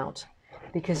email about,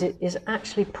 because it is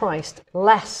actually priced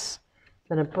less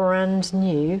than a brand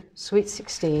new Sweet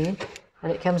 16,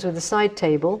 and it comes with a side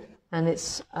table, and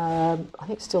it's I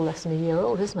think it's still less than a year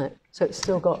old, isn't it? So it's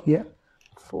still got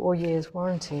 4 years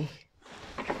warranty.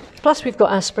 Plus we've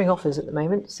got our spring offers at the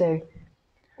moment, so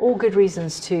all good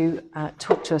reasons to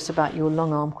talk to us about your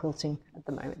long arm quilting at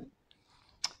the moment.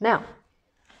 Now,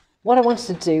 what I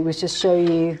wanted to do was just show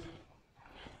you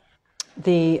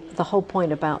the whole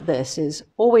point about this is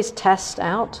always test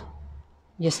out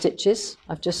your stitches.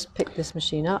 I've just picked this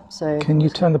machine up, so... Can you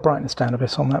turn the brightness down a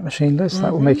bit on that machine, Liz?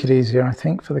 That will make it easier, I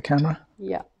think, for the camera.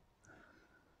 Yeah.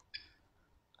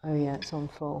 Oh yeah, it's on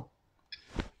full.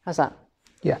 How's that?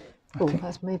 Yeah. Oh,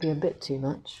 that's maybe a bit too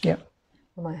much. Yeah.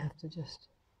 I might have to just...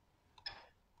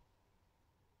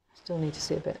 Still need to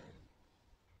see a bit.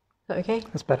 that okay?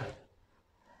 That's better.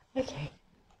 Okay.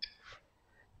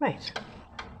 Right.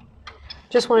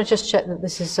 Just want to check that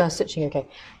this is stitching okay.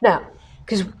 Now,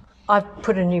 because I've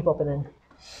put a new bobbin in.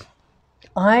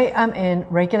 I am in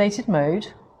regulated mode,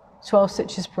 12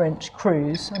 stitches per inch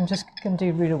cruise. I'm just going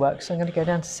to do ruler work, so I'm going to go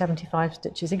down to 75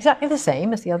 stitches, exactly the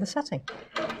same as the other setting.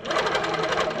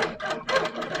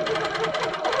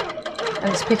 And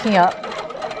it's picking up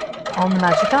on the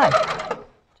magic eye.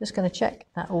 Just going to check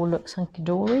that all looks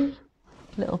hunky-dory.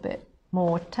 A little bit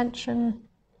more tension.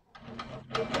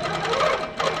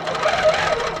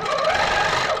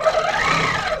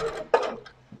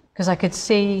 Because I could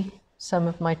see some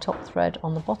of my top thread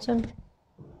on the bottom.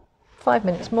 5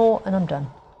 minutes more and I'm done.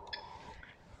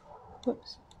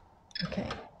 Whoops. Okay.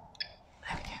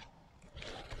 There we go.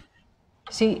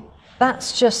 See,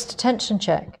 that's just a tension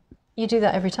check. You do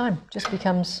that every time. Just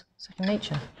becomes second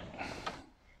nature.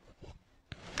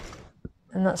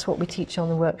 And that's what we teach on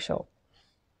the workshop,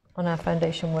 on our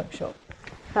foundation workshop.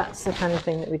 That's the kind of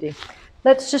thing that we do.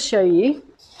 Let's just show you.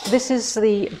 This is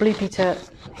the Blue Peter.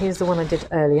 Here's the one I did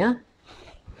earlier.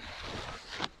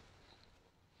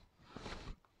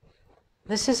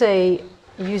 This is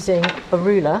using a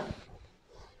ruler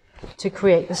to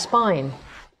create the spine.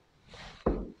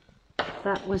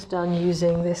 That was done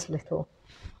using this little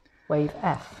Wave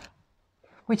F,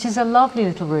 which is a lovely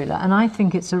little ruler, and I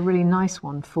think it's a really nice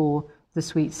one for the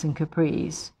sweets and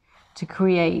capris to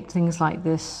create things like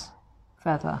this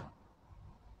feather.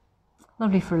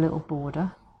 Lovely for a little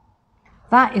border.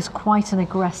 That is quite an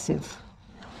aggressive,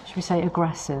 should we say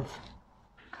aggressive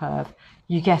curve.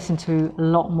 You get into a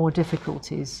lot more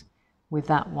difficulties with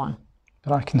that one.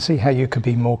 But I can see how you could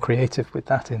be more creative with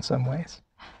that in some ways.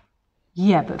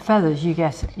 Yeah, but feathers you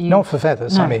get... Not for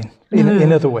feathers, no. I mean,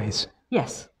 in other ways.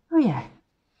 Yes. Oh yeah,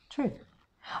 true.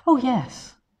 Oh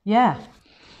yes, yeah.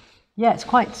 Yeah, it's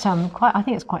quite, I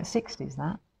think it's quite 60s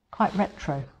that. Quite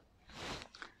retro,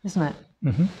 isn't it?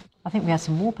 Mm-hmm. I think we had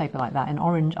some wallpaper like that in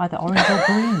orange, either orange or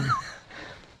green.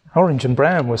 Orange and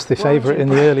brown was the favourite in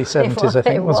the early 70s, I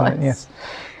think, wasn't it? Yes.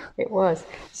 It was.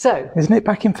 So... Isn't it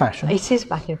back in fashion? It is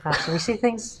back in fashion. We see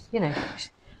things, you know,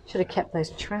 should have kept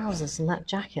those trousers and that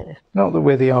jacket. Not that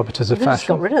we're the arbiters of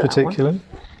fashion, particularly.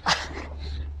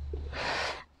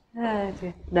 No,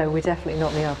 we're definitely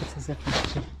not the arbiters of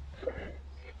fashion.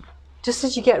 Just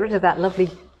as you get rid of that lovely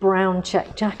brown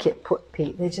check jacket,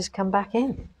 Pete, they just come back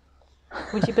in.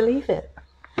 Would you believe it?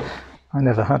 I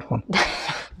never had one.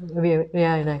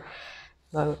 Yeah, I know.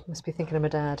 Oh, must be thinking of my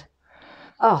dad.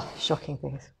 Oh, shocking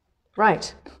things.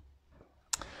 Right.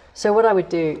 So what I would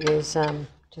do is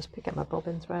just pick up my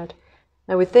bobbin thread.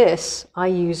 Now with this, I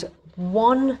use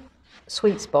one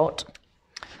sweet spot.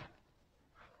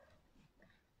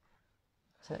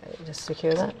 So just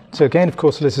secure that. So again, of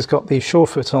course, Liz has got the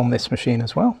Surefoot on this machine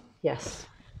as well. Yes.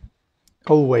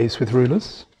 Always with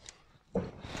rulers.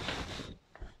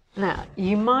 Now,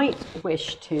 you might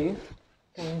wish to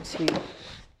go into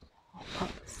hop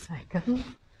up a second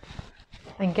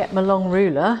and get my long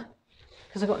ruler,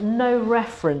 because I've got no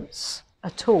reference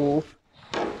at all.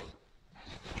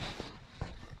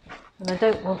 And I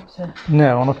don't want to...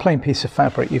 No, on a plain piece of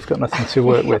fabric, you've got nothing to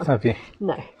work with, have you?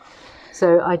 No.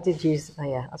 So I did use... Oh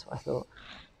yeah, that's what I thought.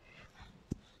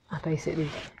 I basically...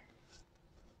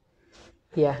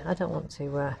 Yeah, I don't want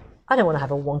to... I don't want to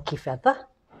have a wonky feather.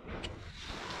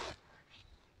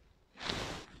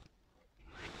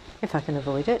 If I can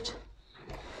avoid it.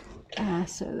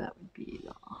 So that would be...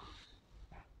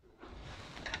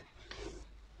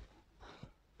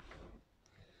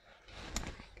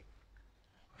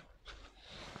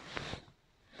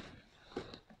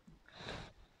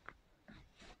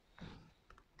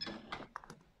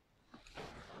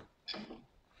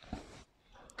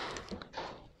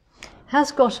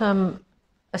 Has got a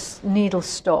needle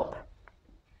stop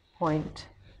point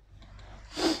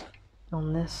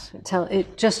on this. It's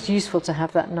just useful to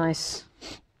have that nice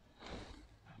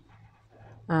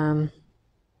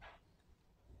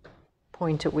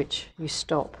point at which you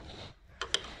stop.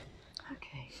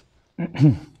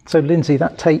 Okay. So Lindsay,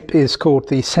 that tape is called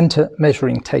the centre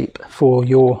measuring tape for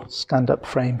your stand-up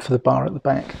frame for the bar at the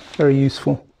back. Very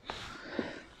useful.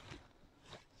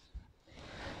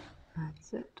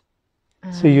 That's it.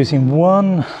 So you're using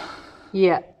one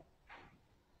Yeah.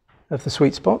 of the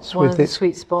sweet spots One with of the its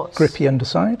sweet spots. grippy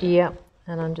underside. Yeah,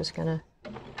 and I'm just going to...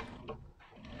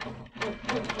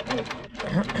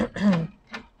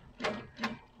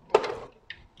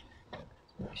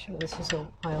 Make sure this is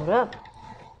all piled up.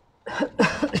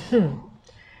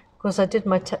 Of course, I did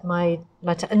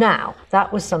now,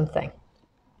 that was something.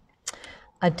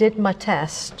 I did my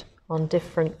test on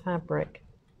different fabric.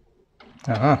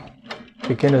 Ah,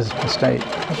 beginner's mistake.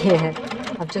 Yeah,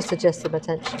 I've just adjusted my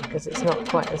tension because it's not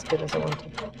quite as good as I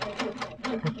wanted.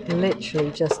 I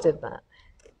literally just did that.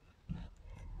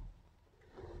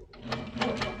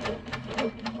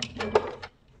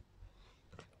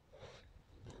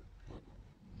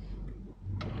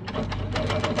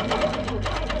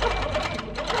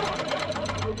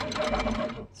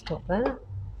 Stop there.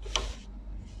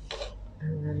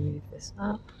 And then move this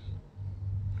up.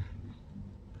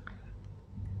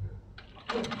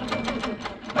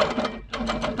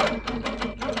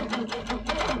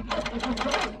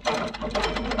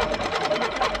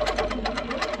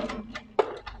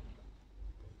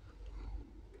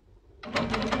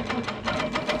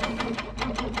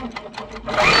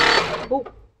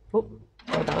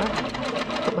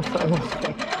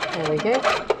 There we go.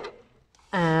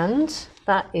 And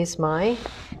that is my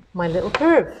little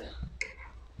curve.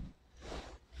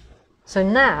 So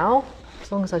now,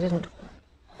 as long as I didn't,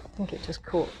 I think it just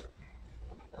caught.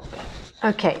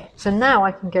 Okay, so now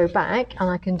I can go back and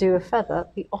I can do a feather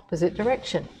the opposite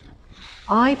direction.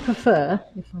 I prefer,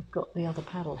 if I've got the other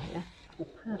paddle here, the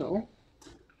paddle.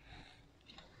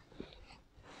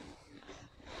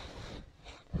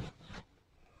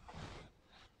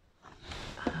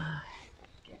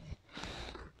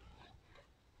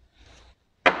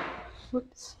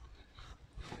 Whoops.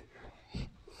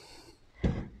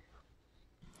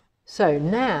 So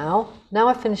now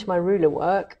I've finished my ruler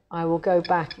work, I will go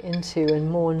back into a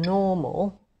more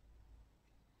normal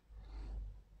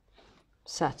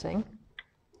setting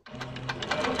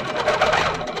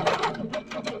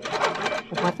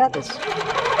with my feathers.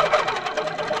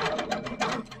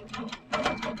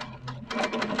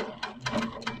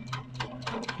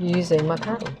 Using my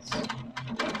paddles.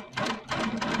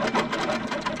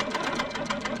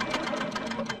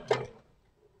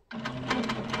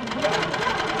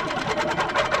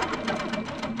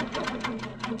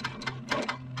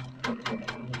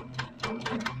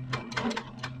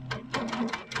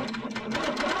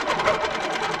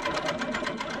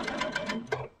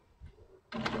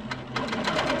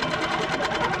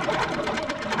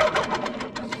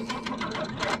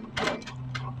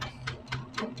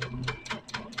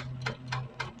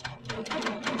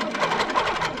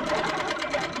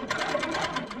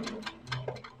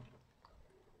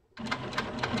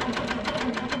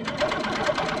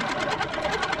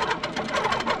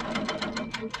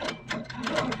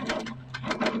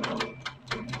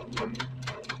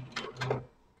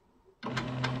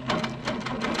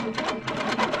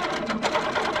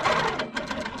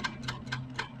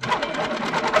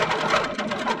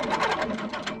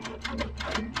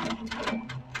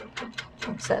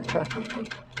 Etc.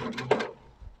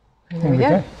 And there we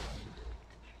go.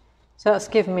 So that's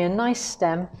given me a nice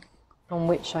stem on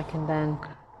which I can then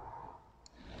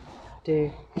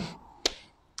do.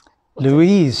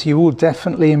 Louise, you will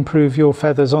definitely improve your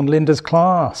feathers on Lynda's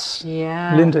class.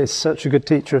 Yeah. Lynda is such a good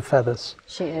teacher of feathers.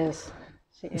 She is.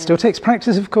 It still takes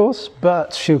practice, of course,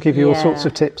 but she'll give you all sorts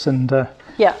of tips and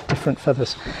different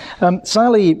feathers.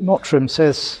 Sally Mottram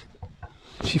says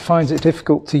she finds it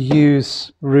difficult to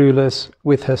use rulers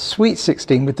with her Sweet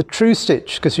 16 with the true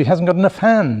stitch because she hasn't got enough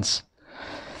hands.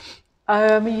 I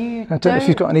don't know if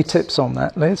you've got any tips on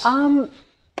that, Liz.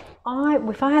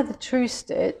 If I had the true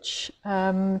stitch,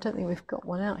 I don't think we've got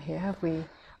one out here, have we?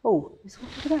 Oh,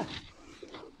 look at that.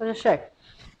 I'll just show.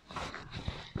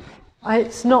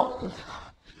 It's not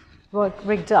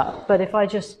rigged up, but if I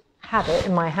just had it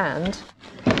in my hand,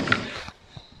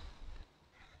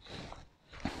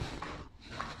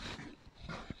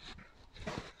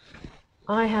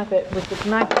 I have it with the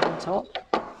magnet on top,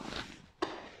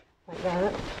 like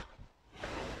that.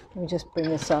 Let me just bring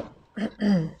this up.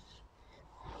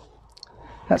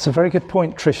 That's a very good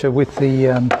point, Tricia, with the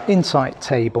insight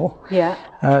table.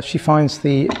 Yeah. She finds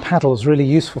the paddles really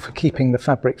useful for keeping the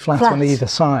fabric flat on either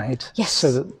side. Yes.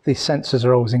 So that the sensors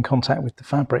are always in contact with the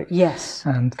fabric. Yes.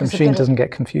 And the machine doesn't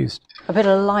get confused. A bit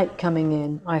of light coming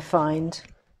in, I find,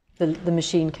 the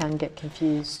machine can get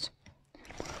confused.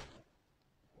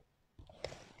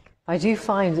 I do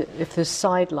find that if there's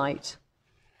side light,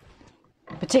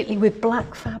 particularly with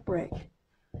black fabric,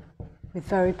 with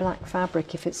very black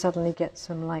fabric, if it suddenly gets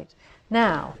some light.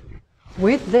 Now,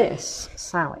 with this,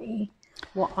 Sally,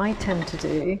 what I tend to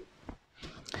do...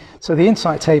 So the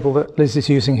insight table that Liz is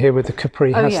using here with the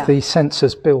Capri has the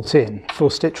sensors built in for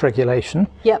stitch regulation.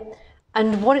 Yep.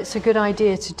 And what it's a good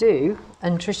idea to do,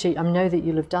 and Tricia, I know that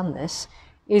you'll have done this,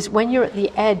 is when you're at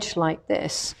the edge like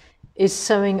this, is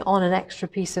sewing on an extra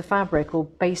piece of fabric or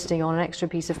basting on an extra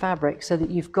piece of fabric so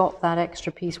that you've got that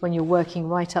extra piece when you're working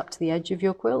right up to the edge of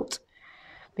your quilt.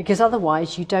 Because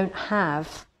otherwise you don't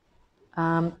have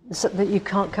so that you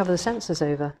can't cover the sensors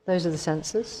over. Those are the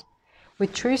sensors.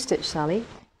 With True Stitch, Sally,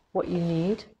 what you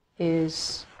need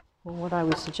is, well, what I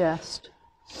would suggest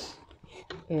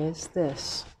is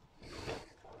this.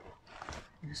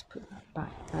 Just put that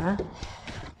back there.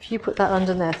 If you put that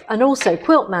underneath, and also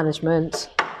quilt management,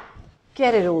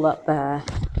 get it all up there.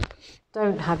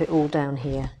 Don't have it all down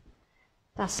here.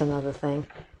 That's another thing.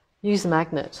 Use the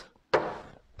magnet.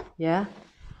 Yeah?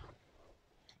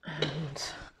 And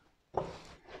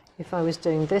if I was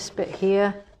doing this bit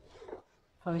here,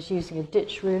 if I was using a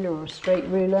ditch ruler or a straight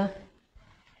ruler,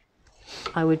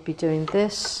 I would be doing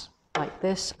this, like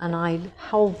this, and I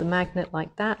hold the magnet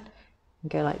like that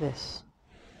and go like this.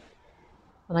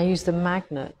 And I use the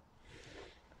magnet.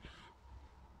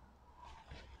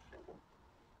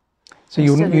 So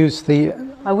you wouldn't use the...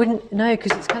 I wouldn't, no,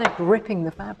 because it's kind of gripping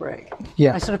the fabric.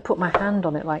 Yeah. I sort of put my hand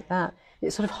on it like that.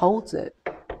 It sort of holds it.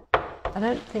 I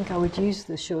don't think I would use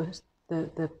the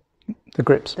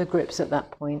grips. The grips at that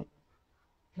point.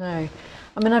 No.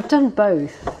 I mean, I've done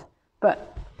both,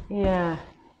 but yeah.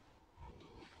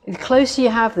 The closer you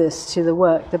have this to the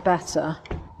work, the better.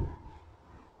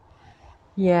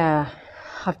 Yeah.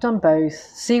 I've done both.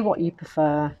 See what you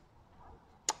prefer.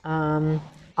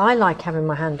 I like having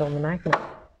my hand on the magnet,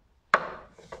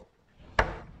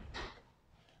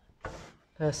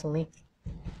 personally.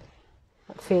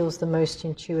 That feels the most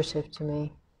intuitive to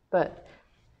me. But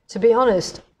to be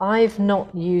honest, I've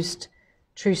not used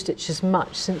True Stitch as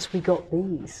much since we got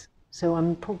these. So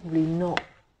I'm probably not,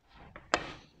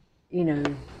 you know,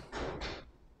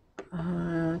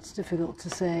 it's difficult to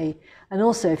say. And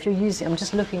also, if you're using, I'm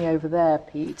just looking over there,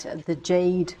 Pete, at the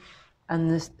jade and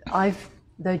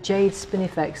the jade spin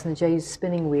effects and the jade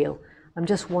spinning wheel. I'm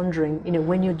just wondering, you know,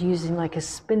 when you're using like a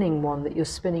spinning one that you're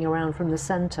spinning around from the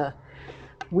center,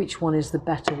 which one is the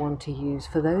better one to use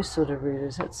for those sort of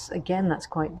rulers? That's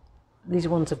quite, these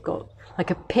ones have got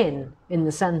like a pin in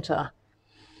the center.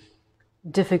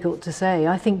 Difficult to say.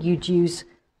 I think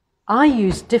I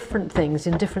use different things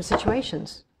in different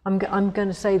situations. I'm going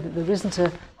to say that there isn't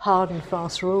a hard and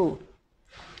fast rule.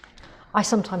 I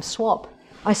sometimes swap.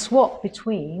 I swap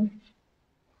between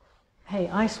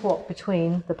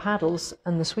the paddles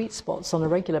and the sweet spots on a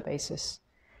regular basis.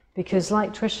 Because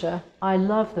like Tricia, I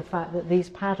love the fact that these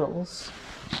paddles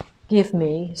give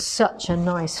me such a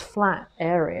nice flat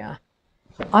area.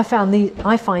 I find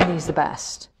these the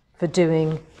best for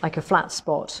doing like a flat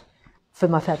spot for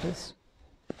my feathers,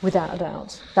 without a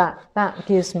doubt. That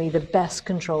gives me the best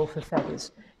control for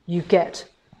feathers. You get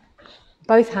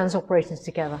both hands operating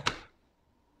together.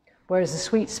 Whereas the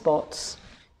sweet spots,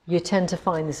 you tend to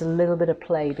find there's a little bit of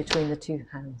play between the two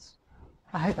hands.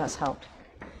 I hope that's helped.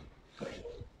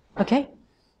 Okay,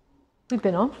 we've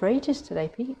been on for ages today,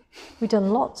 Pete. We've done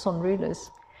lots on rulers.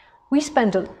 We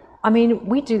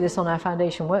do this on our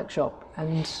foundation workshop,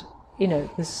 and you know,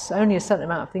 there's only a certain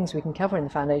amount of things we can cover in the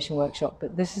foundation workshop,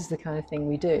 but this is the kind of thing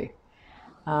we do.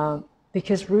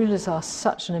 Because rulers are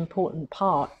such an important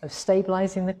part of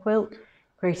stabilizing the quilt,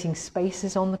 creating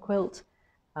spaces on the quilt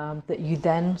that you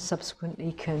then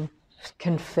subsequently can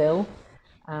fill.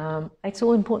 It's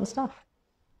all important stuff.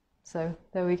 So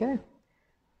there we go.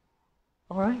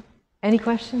 All right. Any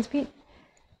questions, Pete?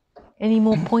 Any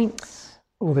more points?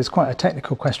 Well, there's quite a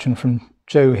technical question from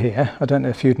Joe here. I don't know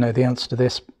if you'd know the answer to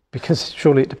this, because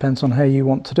surely it depends on how you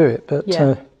want to do it. But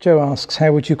yeah. Joe asks,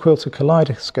 how would you quilt a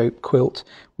kaleidoscope quilt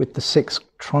with the 6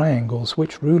 triangles?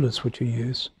 Which rulers would you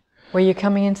use? Where you're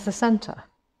coming into the centre?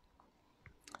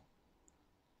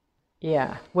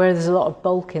 Yeah, where there's a lot of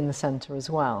bulk in the centre as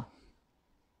well.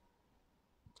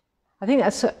 I think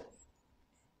that's...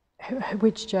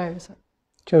 which Joe is it?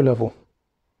 Joe Lovell.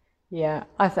 Yeah,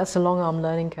 that's a long arm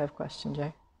learning curve question,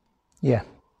 Joe. Yeah.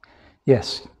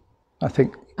 Yes. I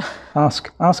think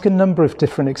ask a number of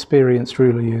different experienced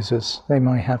ruler users. They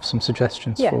might have some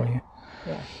suggestions for you.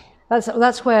 Yeah.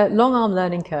 That's where long arm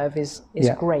learning curve is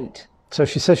great. So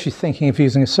she says she's thinking of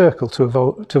using a circle to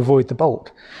avoid the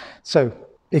bulk. So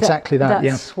exactly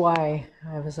that's why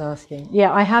I was asking.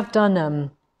 Yeah, I have done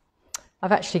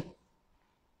I've actually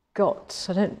got,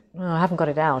 I haven't got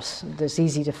it out, that's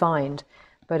easy to find,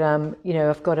 but you know,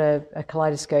 I've got a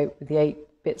kaleidoscope with the 8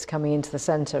 bits coming into the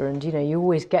center, and you know, you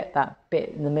always get that bit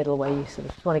in the middle where you sort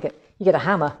of want to you get a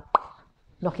hammer,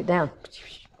 knock it down.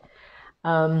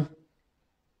 And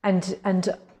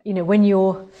you know, when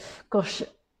you're, gosh,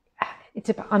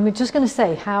 I'm just going to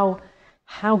say how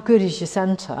good is your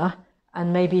center,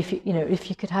 and maybe if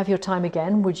you could have your time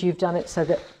again, would you have done it so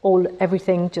that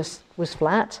everything just was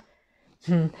flat?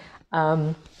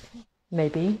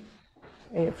 Maybe,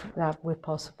 if that were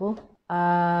possible,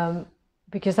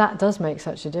 because that does make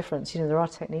such a difference. You know, there are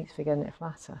techniques for getting it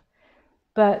flatter.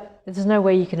 but there's no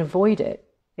way you can avoid it.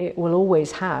 It will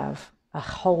always have a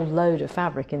whole load of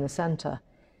fabric in the center.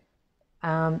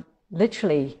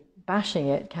 Literally bashing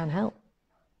it can help.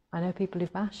 I know people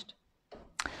who've bashed.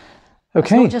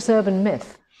 Okay. It's not just urban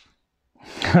myth.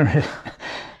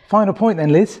 Final point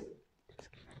then, Liz.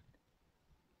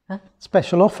 Huh?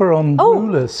 Special offer on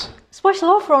rulers. Special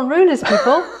offer on rulers,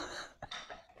 people.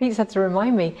 Pete's had to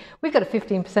remind me. We've got a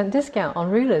 15% discount on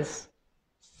rulers.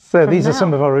 So these are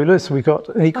some of our rulers. We've got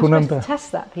an equal number. To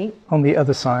test that, Pete. On the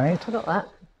other side. I forgot that.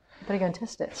 Better go and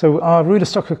test it. So our ruler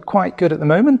stock are quite good at the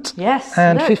moment. Yes.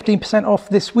 And 15% off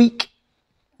this week.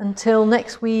 Until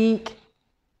next week.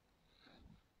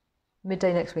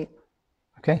 Midday next week.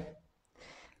 Okay.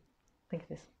 Think of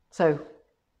this. So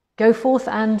go forth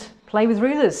and play with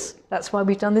rulers. That's why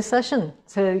we've done this session,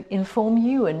 to inform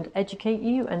you and educate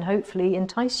you and hopefully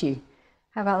entice you.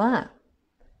 How about that?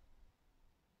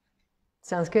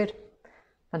 Sounds good.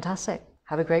 Fantastic.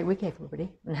 Have a great week,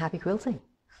 everybody, and happy quilting.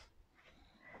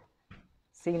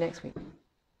 See you next week.